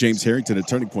to James Harrington at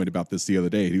Turning Point about this the other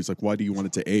day. He was like, "Why do you want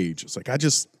it to age?" It's like, I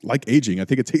just like aging. I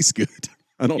think it tastes good.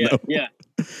 I don't know. Yeah.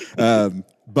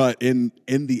 But in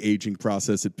the aging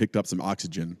process, it picked up some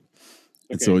oxygen,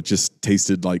 and so it just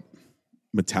tasted like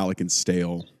metallic and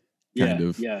stale, kind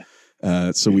of. Yeah.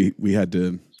 So we had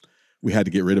to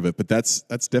get rid of it. But that's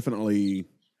definitely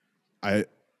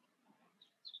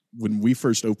when we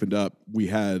first opened up, we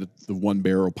had the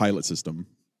 1-barrel pilot system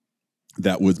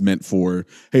that was meant for,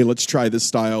 hey, let's try this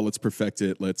style, let's perfect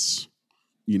it, let's,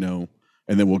 and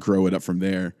then we'll grow it up from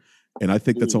there. And I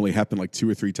think that's only happened like 2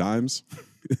 or 3 times.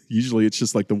 Usually it's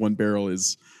just like the 1 barrel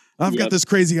is, I've got this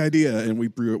crazy idea, and we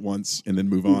brew it once and then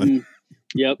move on.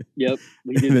 Yep.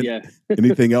 We did,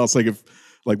 anything else, like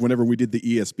whenever we did the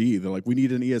ESB, they're like, we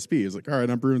need an ESB. It's like, all right,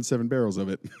 I'm brewing 7 barrels of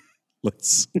it.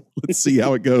 Let's see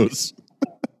how it goes.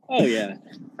 Oh yeah,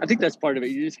 I think that's part of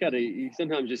it. You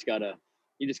sometimes just gotta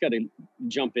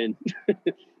jump in,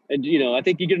 and I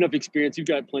think you get enough experience. You've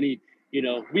got plenty. We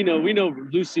know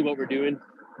loosely what we're doing.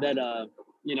 That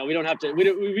we don't have to.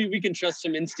 We can trust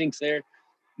some instincts there.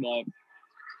 But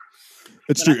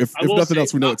that's true. If nothing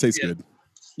else, we know it tastes good.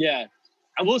 Yeah,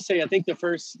 I will say I think the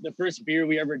first beer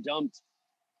we ever dumped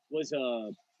was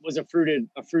a fruited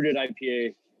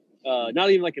IPA. Not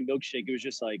even like a milkshake. It was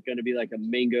just like going to be like a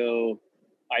mango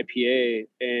IPA,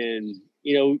 and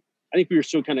I think we were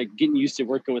still kind of getting used to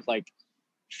working with like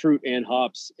fruit and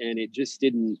hops, and it just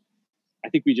didn't. I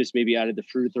think we just maybe added the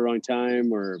fruit at the wrong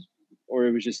time, or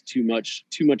it was just too much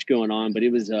going on. But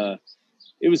it was a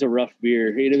rough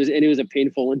beer. It was a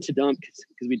painful one to dump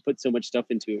because we'd put so much stuff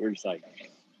into it. We're just like,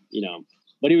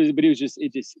 but it was just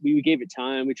we gave it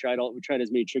time. We tried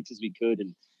as many tricks as we could,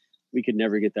 and we could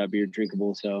never get that beer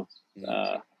drinkable. So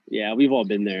yeah, we've all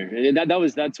been there, and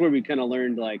that's where we kind of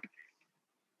learned, like,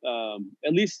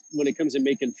 at least when it comes to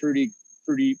making fruity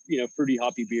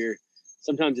hoppy beer,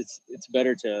 sometimes it's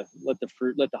better to let the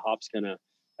hops kind of,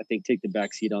 I think, take the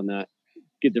back seat on that.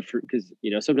 Get the fruit, because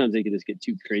sometimes they can just get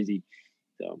too crazy.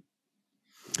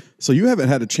 So you haven't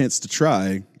had a chance to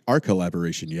try our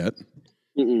collaboration yet,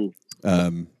 not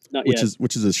which yet.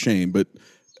 which is a shame. But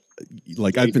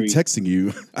like, I've been texting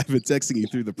you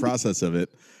through the process of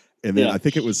it, and then I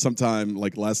think it was sometime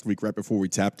like last week, right before we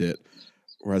tapped it,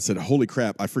 where I said, "Holy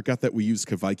crap! I forgot that we use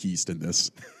Kveik yeast in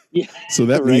this." Yeah. So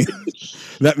that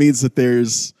means that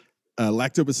there's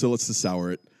lactobacillus to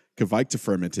sour it, Kveik to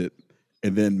ferment it,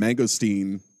 and then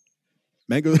mangosteen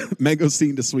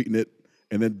to sweeten it,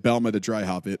 and then Belma to dry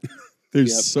hop it.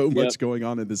 There's so much going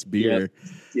on in this beer.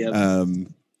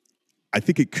 I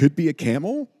think it could be a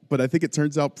camel, but I think it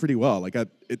turns out pretty well. Like, it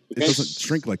doesn't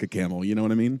shrink like a camel. You know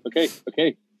what I mean? Okay.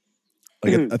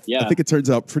 Like, I think it turns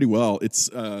out pretty well. It's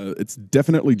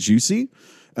definitely juicy,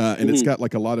 and it's got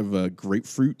like a lot of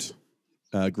grapefruit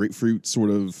sort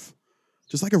of,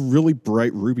 just like a really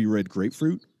bright ruby red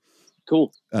grapefruit.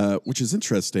 Cool. Which is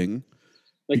interesting.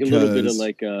 Like a little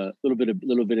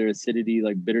bit of acidity,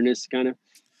 like bitterness, kind of.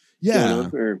 Yeah.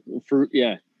 Or fruit.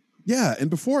 Yeah. Yeah. And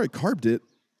before I carved it,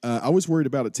 I was worried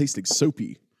about it tasting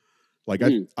soapy. Like,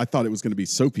 I thought it was going to be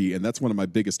soapy, and that's one of my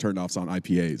biggest turnoffs on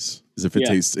IPAs, is if it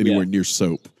tastes anywhere near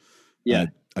soap. Yeah.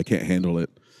 I can't handle it.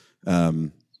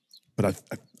 But I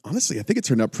honestly, I think it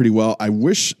turned out pretty well. I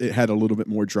wish it had a little bit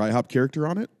more dry hop character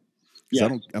on it,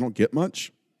 because I don't get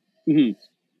much. Mm-hmm.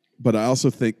 But I also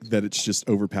think that it's just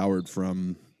overpowered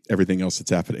from everything else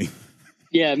that's happening.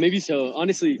 Yeah, maybe so.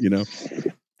 Honestly,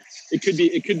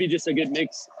 it could be just a good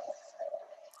mix.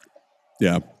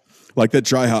 Yeah, like that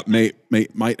dry hop might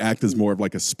act as more of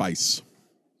like a spice.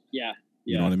 Yeah,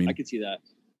 you know what I mean. I could see that.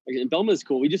 And Belma is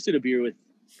cool. We just did a beer with.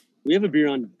 We have a beer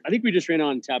on. I think we just ran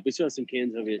on tap. We still have some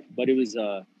cans of it, but it was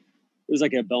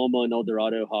like a Belma and El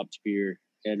Dorado hopped beer,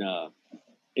 and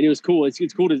it was cool.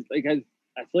 It's cool to, like, I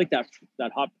feel like that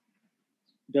hop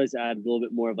does add a little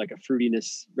bit more of like a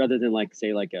fruitiness, rather than, like,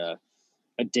 say, like a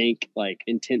dank, like,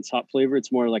 intense hop flavor.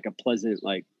 It's more like a pleasant,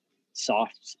 like,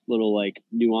 soft little, like,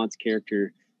 nuanced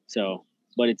character. So,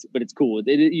 but it's cool.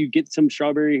 You get some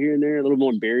strawberry here and there, a little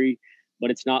more berry, but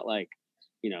it's not like,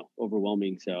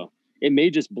 overwhelming. So it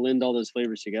may just blend all those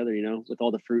flavors together, with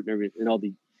all the fruit and everything, and all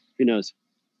the, who knows.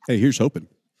 Hey, here's hoping.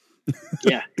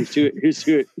 Yeah, here's to it.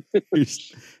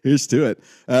 here's to it.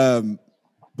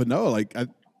 But no, like,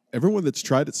 everyone that's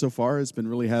tried it so far has been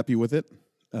really happy with it.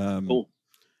 Cool.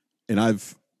 And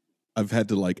I've had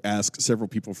to, like, ask several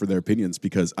people for their opinions,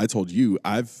 because I told you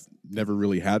I've never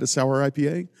really had a sour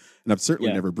IPA, and I've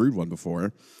certainly never brewed one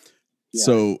before. Yeah.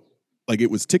 So, like,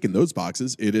 it was ticking those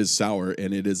boxes. It is sour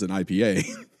and it is an IPA.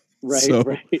 Right. So,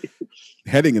 right.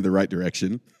 Heading in the right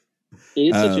direction.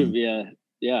 It's such a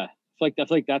yeah. I feel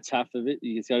like that's half of it.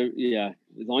 You just gotta,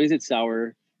 as long as it's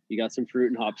sour, you got some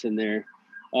fruit and hops in there.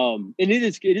 And it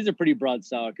is a pretty broad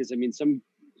style, because I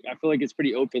feel like it's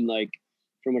pretty open. Like,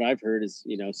 from what I've heard is,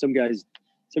 some guys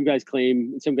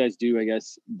claim, and some guys do, I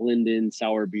guess, blend in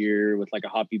sour beer with like a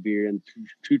hoppy beer and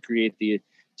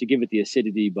to give it the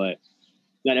acidity, but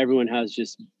not everyone has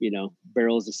just,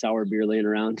 barrels of sour beer laying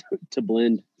around to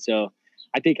blend. So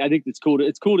I think it's cool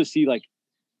to see, like,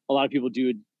 a lot of people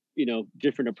do,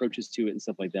 different approaches to it and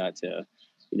stuff like that to,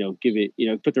 give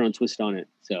it, put their own twist on it.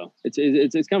 So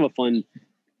it's kind of a fun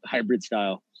hybrid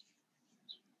style.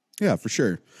 Yeah, for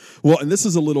sure. Well, and this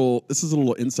is a little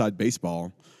inside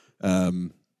baseball.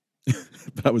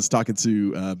 But I was talking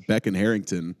to Beck and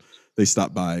Harrington. They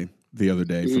stopped by the other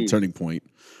day from Turning Point.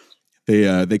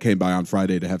 They came by on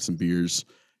Friday to have some beers,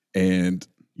 and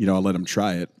I let them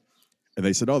try it, and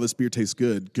they said, "Oh, this beer tastes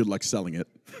good. Good luck selling it."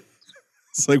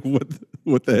 It's like,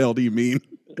 what the hell do you mean?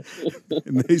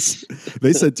 And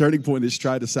they said Turning Point has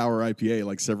tried a sour IPA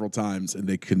like several times, and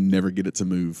they could never get it to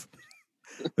move.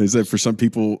 They said for some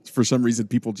reason,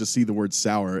 people just see the word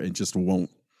sour and just won't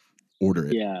order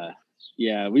it.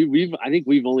 Yeah. We've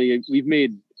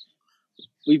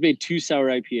made 2 sour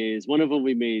IPAs. One of them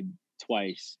we made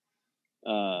twice.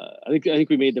 I think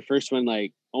we made the first one,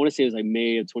 like, I want to say it was like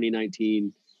May of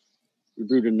 2019. We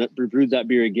brewed that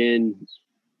beer again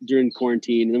during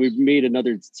quarantine, and then we made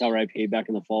another sour IPA back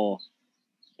in the fall,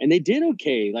 and they did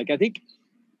okay. Like, I think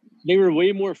they were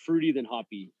way more fruity than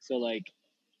hoppy. So, like,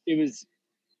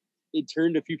 it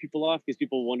turned a few people off, because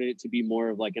people wanted it to be more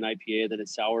of like an IPA than a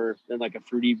sour, than like a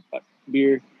fruity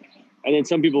beer. And then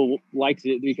some people liked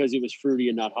it because it was fruity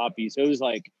and not hoppy. So it was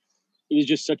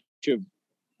just such a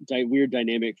weird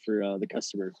dynamic for the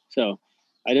customer. So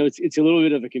I know it's a little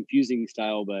bit of a confusing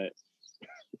style, but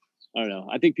I don't know.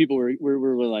 I think people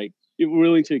were like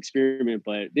willing to experiment,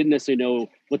 but didn't necessarily know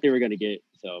what they were going to get.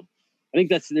 So I think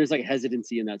there's like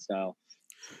hesitancy in that style.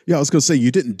 Yeah, I was gonna say you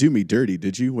didn't do me dirty,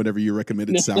 did you? Whenever you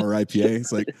recommended sour IPA,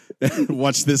 it's like,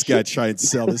 watch this guy try and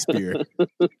sell this beer.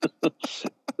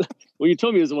 When you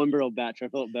told me it was a 1-barrel batch, I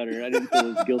felt better. I didn't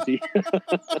feel as guilty.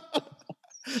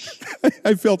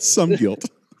 I felt some guilt,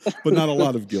 but not a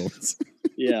lot of guilt.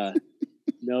 Yeah,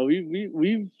 no,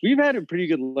 we've had a pretty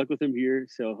good luck with him here.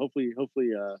 So hopefully,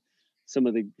 some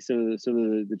of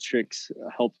the tricks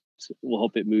will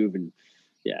help it move. And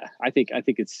yeah, I think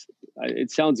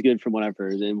it sounds good from what I've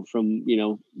heard and from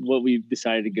what we've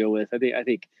decided to go with. I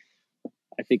think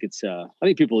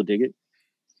people will dig it.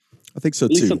 I think so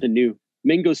At least too. something new.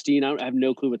 Mangosteen, I have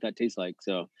no clue what that tastes like.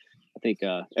 So I think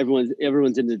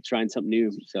everyone's into trying something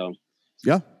new. So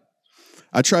yeah,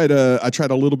 I tried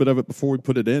a little bit of it before we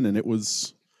put it in, and it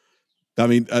was, I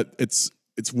mean, it's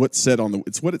what it said on the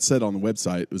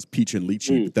website. It was peach and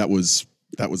lychee, but that was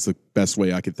the best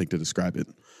way I could think to describe it.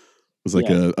 It was like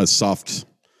a soft,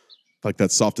 like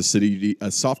that soft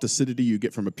acidity you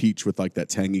get from a peach with like that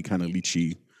tangy kind of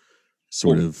lychee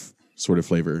sort of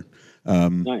flavor.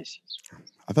 Nice.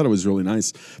 I thought it was really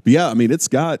nice. But yeah, I mean, it's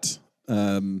got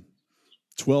 12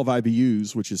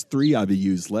 IBUs, which is 3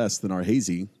 IBUs less than our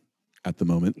hazy at the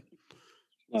moment.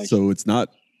 Nice. So it's not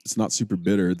super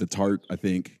bitter. The tart, I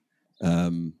think,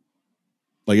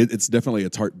 it's definitely a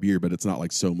tart beer, but it's not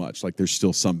like so much. Like there's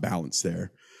still some balance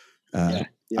there. Yeah.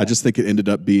 I just think it ended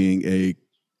up being a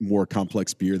more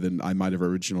complex beer than I might have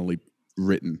originally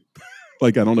written.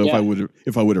 Like I don't know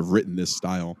if I would have written this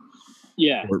style.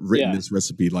 Yeah. Or written this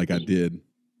recipe like I did.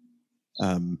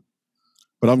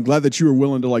 But I'm glad that you were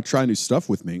willing to like try new stuff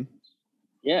with me.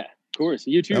 Yeah, of course.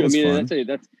 You too. That was fun. I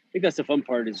think that's the fun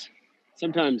part is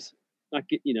sometimes not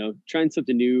trying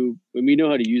something new when we know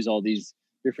how to use all these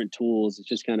different tools. It's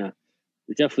just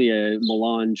it's definitely a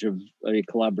melange of a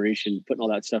collaboration, putting all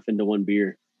that stuff into one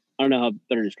beer. I don't know how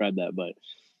better to describe that, but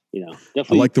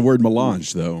definitely. I like the word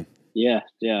melange though. Yeah.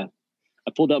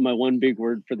 I pulled out my one big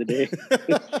word for the day.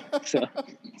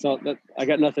 so I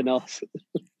got nothing else.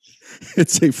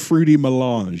 It's a fruity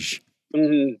melange.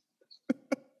 Mm-hmm.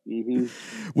 Mm-hmm.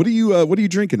 What are you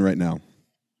drinking right now?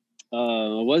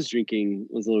 I was drinking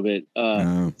a little bit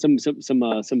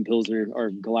some Pilsner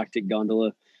or Galactic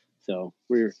Gondola. So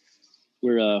we're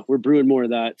brewing more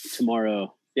of that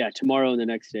tomorrow. Yeah, tomorrow and the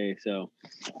next day. So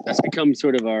that's become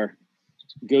sort of our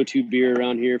go-to beer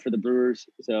around here for the brewers.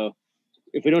 So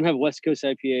if we don't have West Coast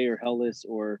IPA or Helles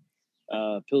or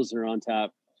Pilsner on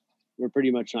tap, we're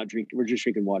pretty much not drinking. We're just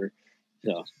drinking water.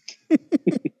 So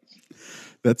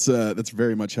that's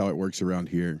very much how it works around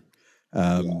here.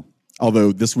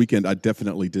 Although this weekend I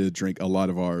definitely did drink a lot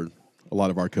of our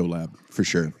collab for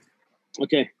sure.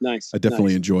 Okay, nice. I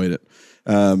definitely enjoyed it.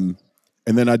 And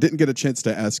then I didn't get a chance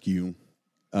to ask you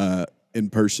in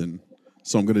person,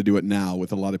 so I'm going to do it now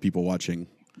with a lot of people watching.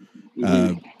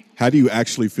 Mm-hmm. How do you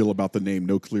actually feel about the name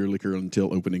No Clear Liquor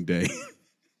until opening day?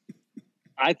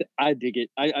 I dig it.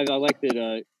 I like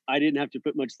that. I didn't have to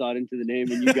put much thought into the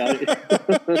name, and you got it.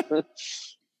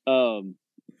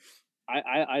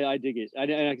 I dig it.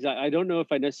 I don't know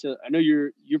if I necessarily. I know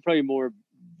you're probably more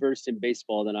versed in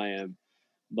baseball than I am,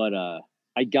 but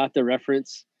I got the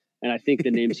reference, and I think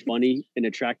the name's funny and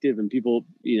attractive, and people,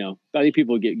 I think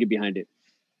people get behind it.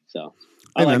 So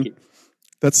I like it.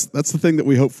 That's the thing that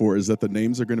we hope for, is that the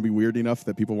names are going to be weird enough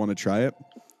that people want to try it.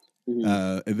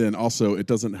 Mm-hmm. And then also it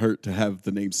doesn't hurt to have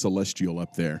the name Celestial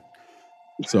up there.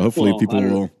 So hopefully people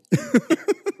will.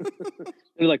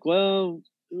 They're like, well,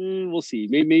 we'll see.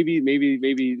 Maybe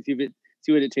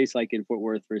see what it tastes like in Fort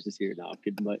Worth versus here. No, I'm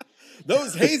kidding, but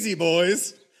those hazy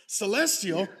boys,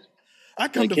 Celestial. I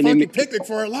come to fucking picnic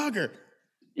for a lager.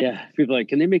 Yeah, people are like,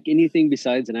 can they make anything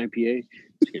besides an IPA?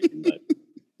 But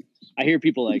I hear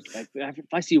people like, if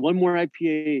I see one more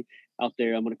IPA out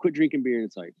there, I'm going to quit drinking beer. And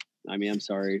it's like, I mean, I'm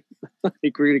sorry. I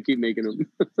think we're going to keep making them.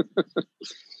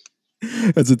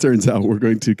 As it turns out, we're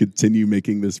going to continue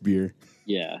making this beer.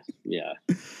 Yeah.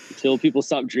 Until people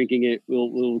stop drinking it,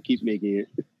 we'll keep making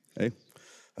it. Hey,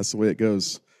 that's the way it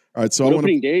goes. All right, so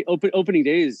opening day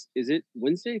is it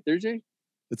Wednesday, Thursday?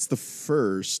 It's the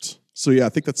 1st. So yeah, I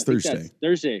think that's Thursday. That's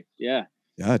Thursday. Yeah.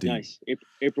 Yeah, dude. Nice.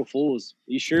 April Fools.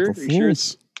 You sure? April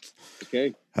Fools.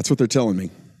 Okay. That's what they're telling me.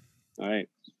 All right.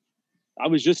 I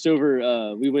was just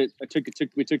over. We took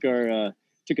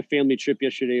a family trip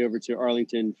yesterday over to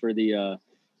Arlington for the.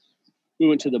 We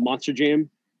went to the Monster Jam,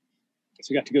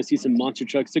 so we got to go see some monster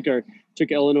trucks.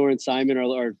 Took Eleanor and Simon,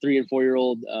 our 3 and 4 year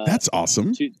old. That's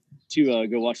awesome. to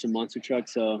go watch the monster truck.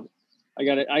 So I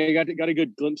got a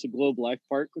good glimpse of Globe Life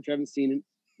Park, which I haven't seen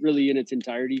really in its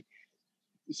entirety.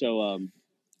 So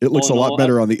it looks a all in lot all,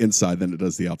 better on the inside than it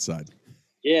does the outside.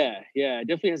 yeah, it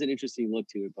definitely has an interesting look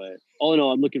to it. But all in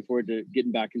all, I'm looking forward to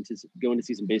getting back into going to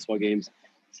see some baseball games.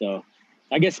 So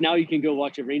I guess now you can go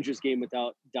watch a Rangers game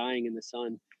without dying in the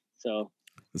sun. So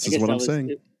This I is guess what that I'm was saying.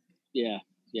 it.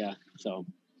 Yeah. So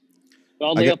but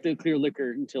I'll I lay got- up the clear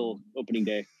liquor until opening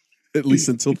day. At least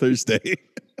until Thursday.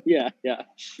 Yeah.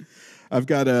 I've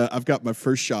got my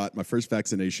first shot, my first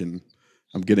vaccination.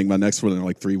 I'm getting my next one in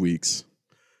like 3 weeks.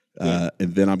 And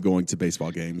then I'm going to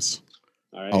baseball games.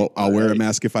 All right. I'll wear a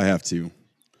mask if I have to,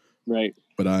 Right.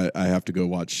 but I have to go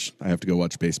watch. I have to go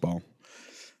watch baseball.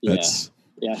 Yeah. That's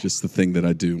Yeah. just the thing that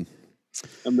I do.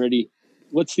 I'm ready.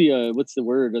 What's the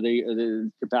word? Are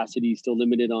the capacity still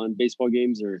limited on baseball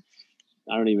games, or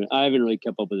I haven't really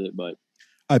kept up with it, but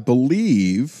I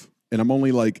believe, and I'm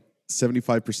only like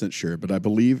 75% sure, but I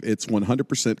believe it's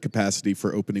 100% capacity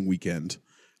for opening weekend,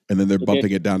 and then they're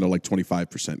bumping it down to like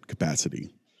 25%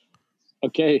 capacity.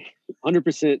 okay,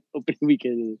 100% opening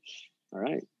weekend. All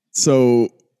right. So,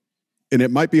 and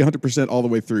it might be 100% all the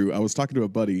way through. I was talking to a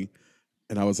buddy,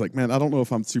 and I was like, man, I don't know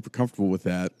if I'm super comfortable with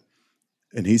that.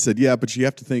 And he said, yeah, but you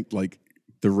have to think like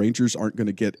the Rangers aren't going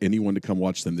to get anyone to come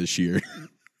watch them this year.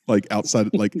 Like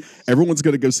outside, like everyone's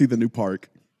going to go see the new park.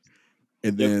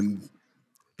 And then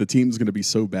the team's going to be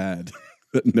so bad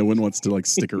that no one wants to like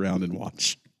stick around and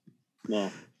watch.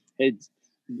 Well,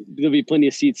 there'll be plenty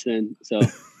of seats then. So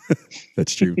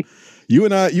That's true. You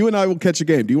and I will catch a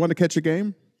game. Do you want to catch a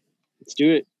game? let's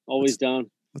do it. Always down.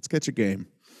 Let's catch a game.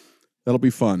 That'll be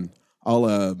fun.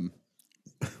 I'll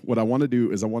what I want to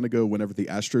do is I want to go whenever the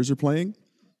Astros are playing.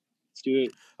 Let's do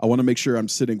it. I want to make sure I'm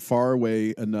sitting far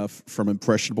away enough from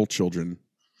impressionable children.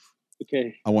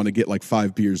 Okay. I want to get like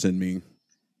 5 beers in me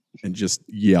and just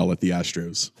yell at the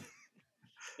Astros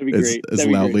That'd be great.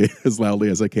 as loudly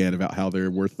as I can about how they're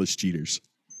worthless cheaters.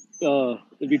 Oh,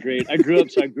 that'd be great.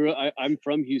 I'm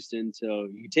from Houston, so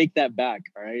you take that back.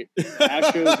 All right.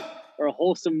 Astros are a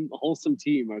wholesome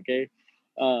team. Okay.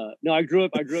 No, I grew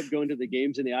up going to the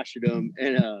games in the Astrodome,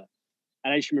 and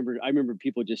I just remember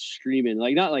people just screaming,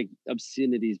 like not like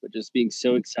obscenities, but just being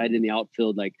so excited in the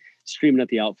outfield, like screaming at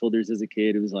the outfielders as a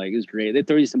kid. It was great. They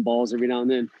throw you some balls every now and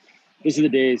then. These are the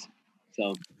days.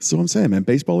 So I'm saying, man,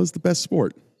 baseball is the best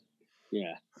sport.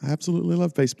 yeah, I absolutely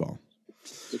love baseball.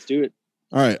 let's do it.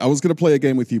 All right, I was going to play a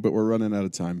game with you, but we're running out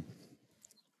of time.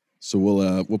 So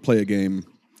we'll play a game.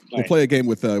 We'll play a game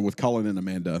with Colin and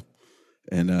Amanda,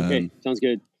 and Okay, sounds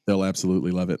good. they'll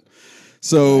absolutely love it.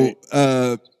 So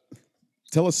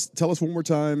tell us one more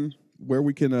time where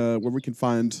we can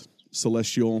find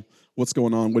Celestial. What's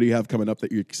going on? What do you have coming up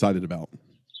that you're excited about?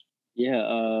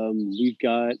 Yeah, we've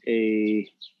got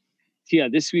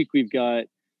this week we've got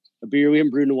a beer we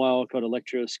haven't brewed in a while called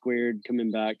Electro Squared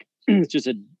coming back. It's just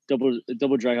a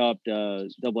double dry hopped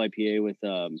double IPA with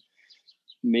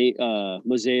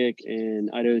Mosaic and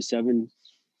Idaho 7.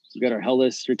 We've got our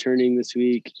Hellas returning this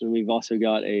week, and we've also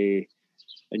got a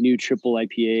new triple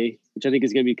IPA, which I think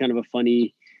is going to be kind of a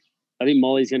funny. I think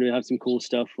Molly's going to have some cool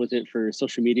stuff with it for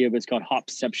social media, but it's called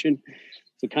Hopception.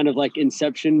 So kind of like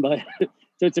Inception, but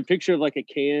so it's a picture of like a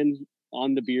can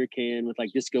on the beer can with like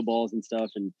disco balls and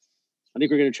stuff. And I think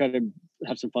we're going to try to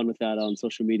have some fun with that on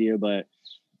social media, but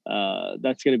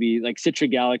that's going to be like Citra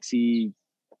Galaxy.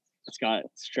 It's got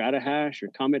Strata Hash or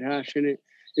Comet Hash in it.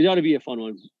 It ought to be a fun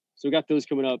one. So we got those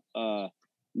coming up.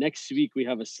 Next week we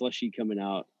have a slushy coming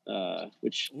out,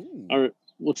 which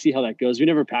we'll see how that goes. We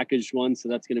never packaged one, so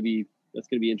that's gonna be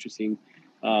interesting.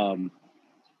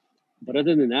 But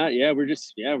other than that,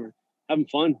 we're having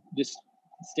fun. Just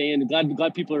staying.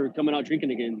 Glad people are coming out drinking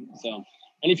again. So,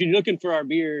 and if you're looking for our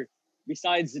beer,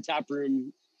 besides the tap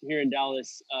room here in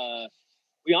Dallas,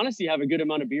 we honestly have a good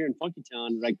amount of beer in Funky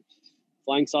Town. Like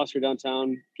Flying Saucer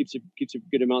downtown keeps a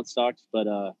good amount stocked, but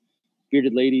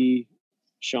Bearded Lady,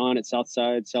 Sean at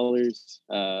Southside Cellars.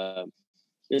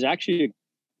 There's actually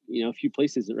a few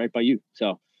places right by you.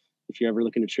 So if you're ever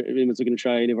looking to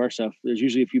try any of our stuff, there's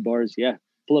usually a few bars. Yeah,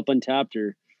 pull up Untapped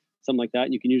or something like that,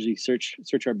 and you can usually search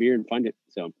our beer and find it.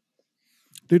 So,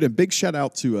 dude, a big shout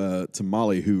out to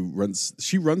Molly who runs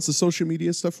the social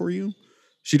media stuff for you.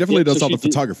 She definitely does all the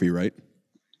photography, right?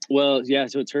 Well, yeah.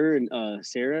 So it's her and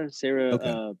Sarah.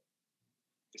 Okay.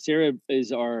 Sarah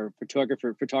is our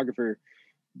photographer.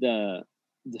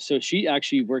 So she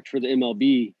actually worked for the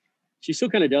MLB. She still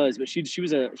kind of does, but she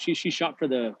shot for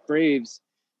the Braves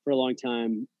for a long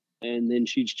time, and then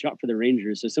she shot for the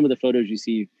Rangers. So some of the photos you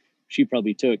see, she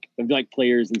probably took of like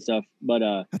players and stuff. But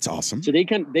that's awesome. So they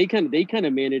kind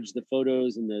of manage the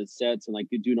photos and the sets and like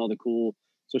doing all the cool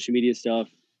social media stuff.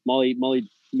 Molly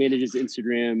manages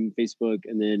Instagram, Facebook,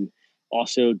 and then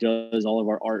also does all of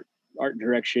our art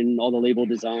direction, all the label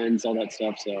designs, all that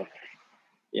stuff. So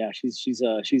yeah,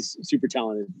 she's super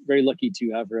talented. Very lucky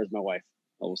to have her as my wife,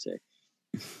 I will say.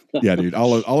 Yeah, dude.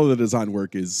 All of the design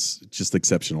work is just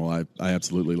exceptional. I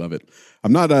absolutely love it.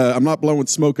 I'm not blowing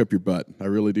smoke up your butt. I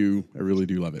really do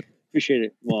love it. Appreciate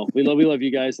it. Well, we love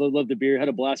you guys. Love the beer. Had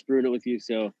a blast brewing it with you.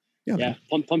 So yeah,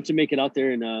 pumped to make it out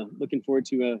there, and looking forward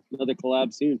to another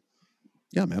collab soon.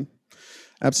 Yeah, man.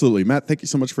 Absolutely, Matt. Thank you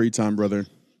so much for your time, brother.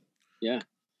 Yeah.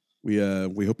 We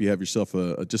hope you have yourself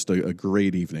a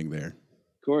great evening there.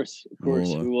 Of course,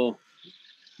 we will.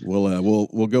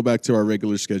 We'll go back to our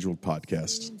regular scheduled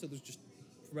podcast. So there's just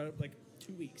for about like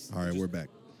 2 weeks. All right, we're back.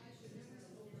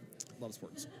 A lot of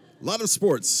sports. A lot of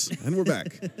sports, and we're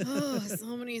back. Oh,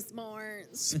 so many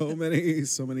sports. so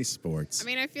many sports. I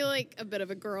mean, I feel like a bit of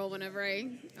a girl whenever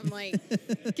I'm like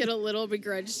get a little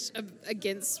begrudged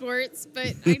against sports,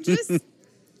 but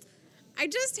I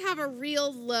just have a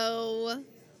real low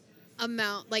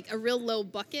amount, like a real low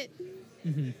bucket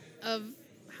of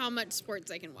how much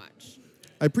sports I can watch.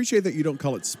 I appreciate that you don't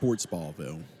call it sports ball,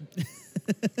 though.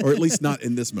 Or at least not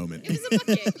in this moment. It was a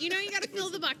bucket. You know, you got to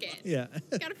fill the bucket. Yeah.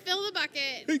 You got to fill the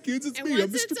bucket. Hey, kids, it's and me. I'm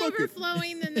once Mr. it's Bucket.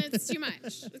 overflowing, then it's too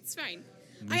much. It's fine.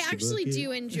 I Mr. actually Bucket.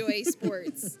 do enjoy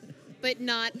sports, but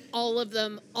not all of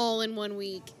them all in 1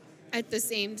 week at the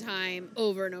same time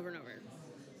over and over and over.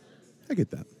 I get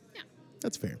that. Yeah.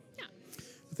 That's fair. Yeah.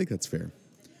 I think that's fair.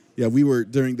 Yeah, we were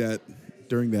during that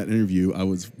interview. I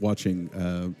was watching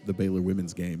the Baylor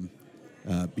women's game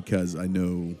because I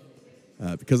know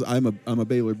because I'm a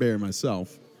Baylor Bear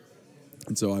myself,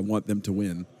 and so I want them to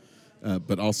win,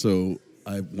 but also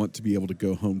I want to be able to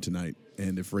go home tonight.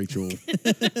 And if Rachel,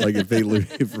 like if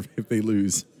they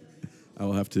lose, I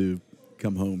will have to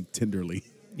come home tenderly.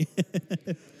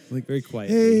 Like very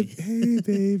quietly. Hey,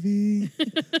 baby.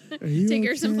 Are you Take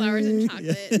her some flowers and okay?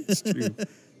 chocolate. It's true.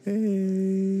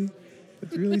 Hey,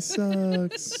 it really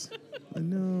sucks. I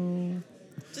know.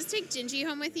 Just take Gingy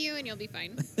home with you and you'll be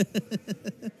fine.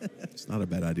 It's not a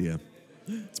bad idea.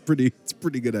 It's a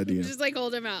pretty good idea. Just like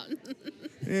hold him out.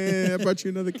 Hey, I brought you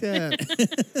another cat.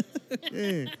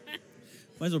 Hey,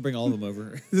 Might as well bring all of them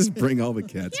over. just bring all the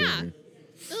cats Yeah. over.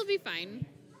 It'll be fine.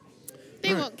 They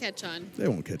All right. won't catch on. They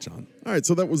won't catch on. All right,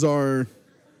 so that was our.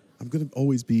 I'm gonna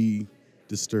always be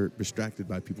distracted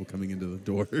by people coming into the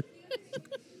door.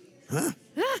 Huh?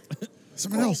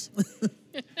 Someone else.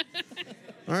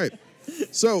 All right,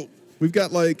 so we've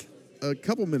got like a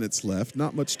couple minutes left,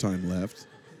 not much time left,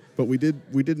 but we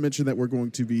did mention that we're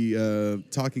going to be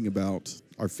talking about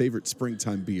our favorite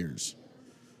springtime beers.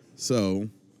 So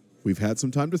we've had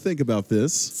some time to think about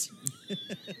this.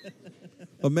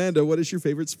 Amanda, what is your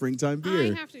favorite springtime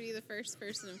beer? I have to be the first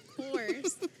person, of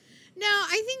course. No,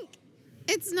 I think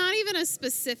it's not even a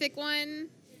specific one.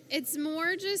 It's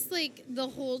more just like the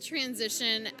whole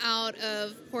transition out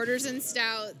of porters and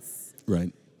stouts.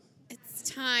 Right. It's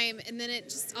time, and then it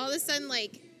just all of a sudden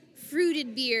like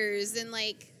fruited beers and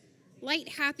like light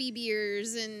happy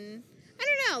beers, and I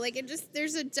don't know, like it just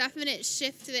there's a definite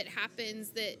shift that happens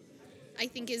that I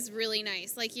think is really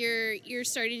nice. Like you're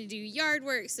starting to do yard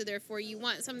work, so therefore you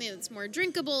want something that's more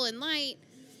drinkable and light.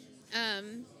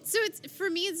 So it's for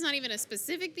me, it's not even a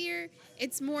specific beer.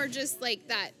 It's more just like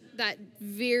that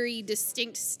very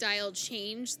distinct style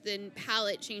change, then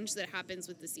palate change that happens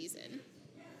with the season.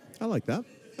 I like that.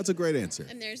 That's a great answer.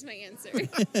 And there's my answer.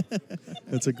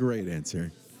 That's a great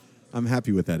answer. I'm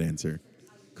happy with that ansser.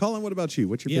 Colin, what about you?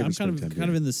 What's your Yeah, I'm favorite kind springtime of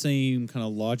beer? in the same kind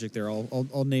of logic there.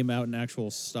 I'll name out an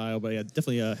actual style, but yeah,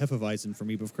 definitely a Hefeweizen for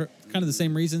me. But for kind of the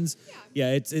same reasons.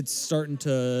 Yeah, it's starting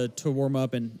to warm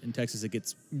up, and in Texas it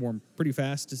gets warm pretty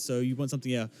fast. So you want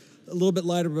something a little bit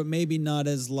lighter, but maybe not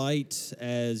as light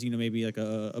as maybe like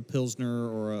a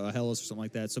Pilsner or a Helles or something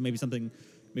like that. So maybe something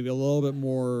maybe a little bit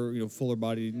more fuller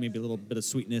body, maybe a little bit of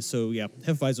sweetness. So yeah,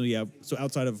 Hefeweizen. Yeah. So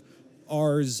outside of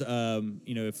ours,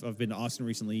 if I've been to Austin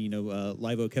recently,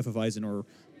 Live Oak Hefeweizen or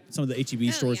some of the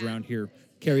HEB stores yeah. around here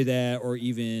carry that, or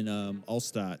even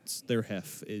Allstadt's, their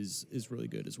Hef is really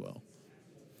good as well.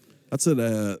 That's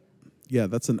an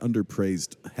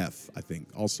underpraised Hef, I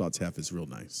think. Allstadt's Hef is real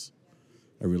nice.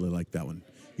 I really like that one.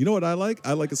 You know what I like?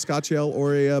 I like a Scotch Ale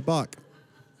or a Bock.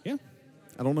 Yeah.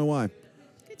 I don't know why.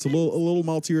 It's a little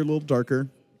maltier, a little darker,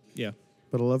 Yeah.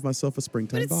 but I love myself a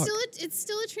springtime But Bock. it's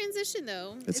still a transition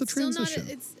though. It's a transition. Still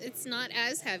not, it's not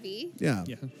as heavy. Yeah.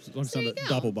 Yeah. As long as There it's you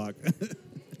not a go.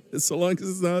 Doppelbock. So long as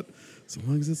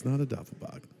it's not a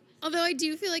Doppelbock. Although I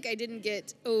do feel like I didn't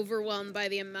get overwhelmed by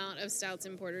the amount of stouts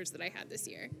and porters that I had this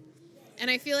year. And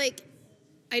I feel like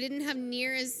I didn't have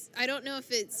near as, I don't know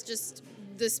if it's just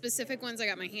the specific ones I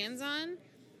got my hands on,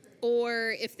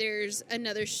 or if there's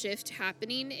another shift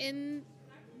happening in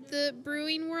the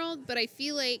brewing world. But I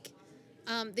feel like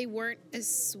they weren't as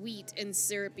sweet and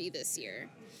syrupy this year.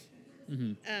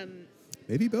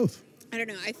 Maybe both. I don't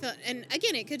know. I felt, and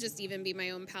again, it could just even be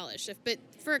my own palate shift. But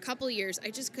for a couple of years, I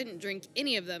just couldn't drink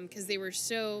any of them because they were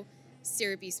so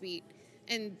syrupy sweet.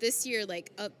 And this year,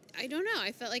 like, I don't know.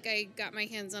 I felt like I got my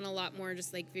hands on a lot more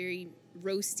just like very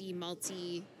roasty,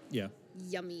 malty,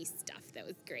 yummy stuff. That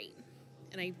was great,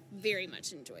 and I very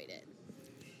much enjoyed it.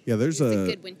 Yeah, there's a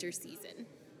good winter season.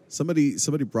 Somebody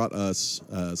brought us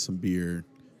some beer,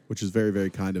 which is very, very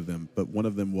kind of them. But one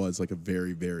of them was like a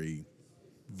very, very,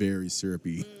 very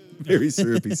syrupy. Very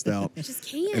syrupy stout. Just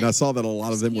can't. And I saw that a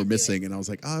lot of them were can't do missing, and I was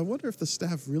like, I wonder if the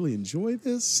staff really enjoy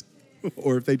this,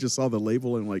 or if they just saw the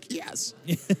label and like, yes.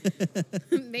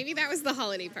 Maybe that was the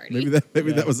holiday party. Maybe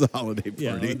that was the holiday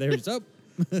party. Yeah, there's up.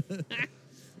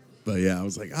 But yeah, I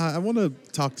was like, I want to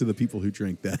talk to the people who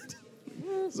drank that.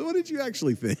 So what did you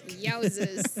actually think?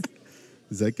 Yowzers.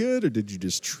 Is that good, or did you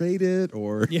just trade it,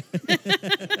 or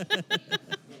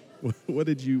what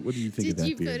did you think of that Did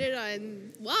you beer? put it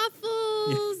on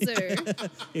waffles or?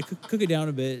 Yeah, cook it down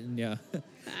a bit, and I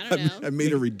don't know. I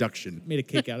made a reduction. made a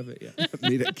cake out of it. Yeah.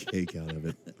 Made a cake out of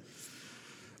it.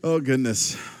 Oh,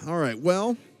 goodness. All right.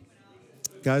 Well,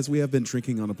 guys, we have been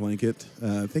drinking on a blanket.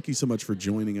 Thank you so much for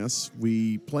joining us.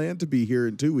 We plan to be here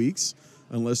in 2 weeks,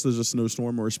 unless there's a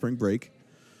snowstorm or a spring break.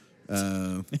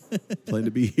 Plan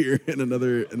to be here in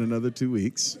another 2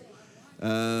 weeks.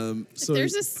 So If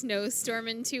there's a snowstorm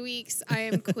in 2 weeks, I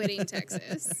am quitting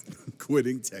Texas.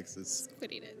 quitting Texas.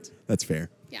 Quitting it. That's fair.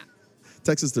 Yeah.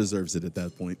 Texas deserves it at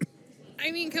that point. I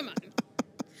mean, come on.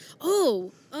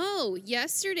 Oh,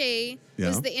 yesterday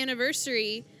was the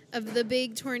anniversary of the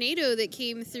big tornado that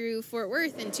came through Fort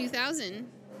Worth in 2000.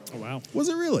 Oh wow. Was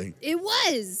it really? It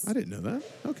was. I didn't know that.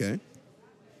 Okay.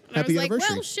 And Happy I was anniversary. like,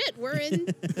 well, shit,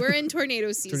 we're in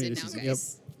tornado season Tornado now, season,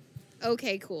 guys.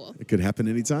 Okay, cool. It could happen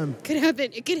anytime. Could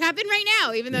happen. It could happen right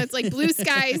now, even though it's like blue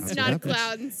skies, what not a happens.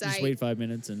 cloud in Just sight. wait 5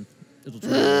 minutes and it'll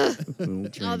turn. Little All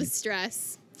train. the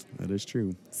stress. That is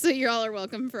true. So you all are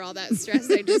welcome for all that stress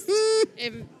I just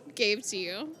gave to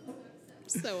you.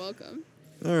 So welcome.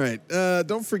 All right.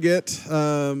 Don't forget.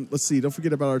 Let's see. Don't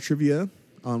forget about our trivia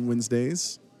on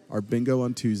Wednesdays, our bingo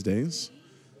on Tuesdays,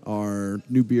 our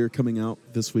new beer coming out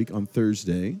this week on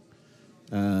Thursday,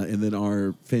 and then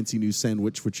our fancy new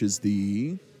sandwich, which is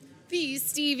the These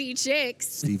Stevie Chicks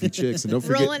Stevie Chicks. And don't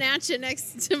forget, rolling at you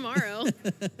next tomorrow.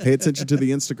 pay attention to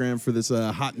the Instagram for this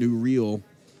hot new reel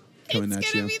coming It's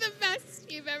at gonna you. be the best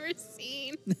you've ever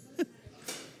seen.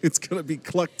 It's gonna be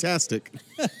clucktastic.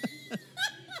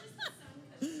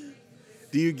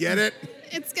 Do you get it?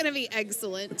 It's gonna be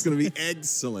excellent. It's going to be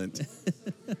excellent.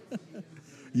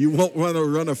 You won't want to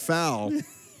run afoul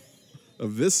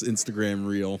of this Instagram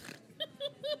reel.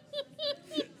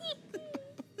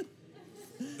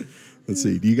 Let's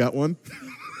see. Do you got one?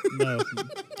 No,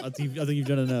 I think you've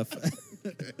done enough.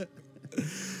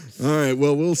 All right.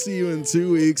 Well, we'll see you in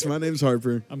 2 weeks. My name's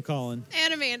Harper, Uh. I'm calling.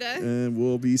 And Amanda. and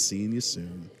we'll be seeing you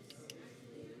soon.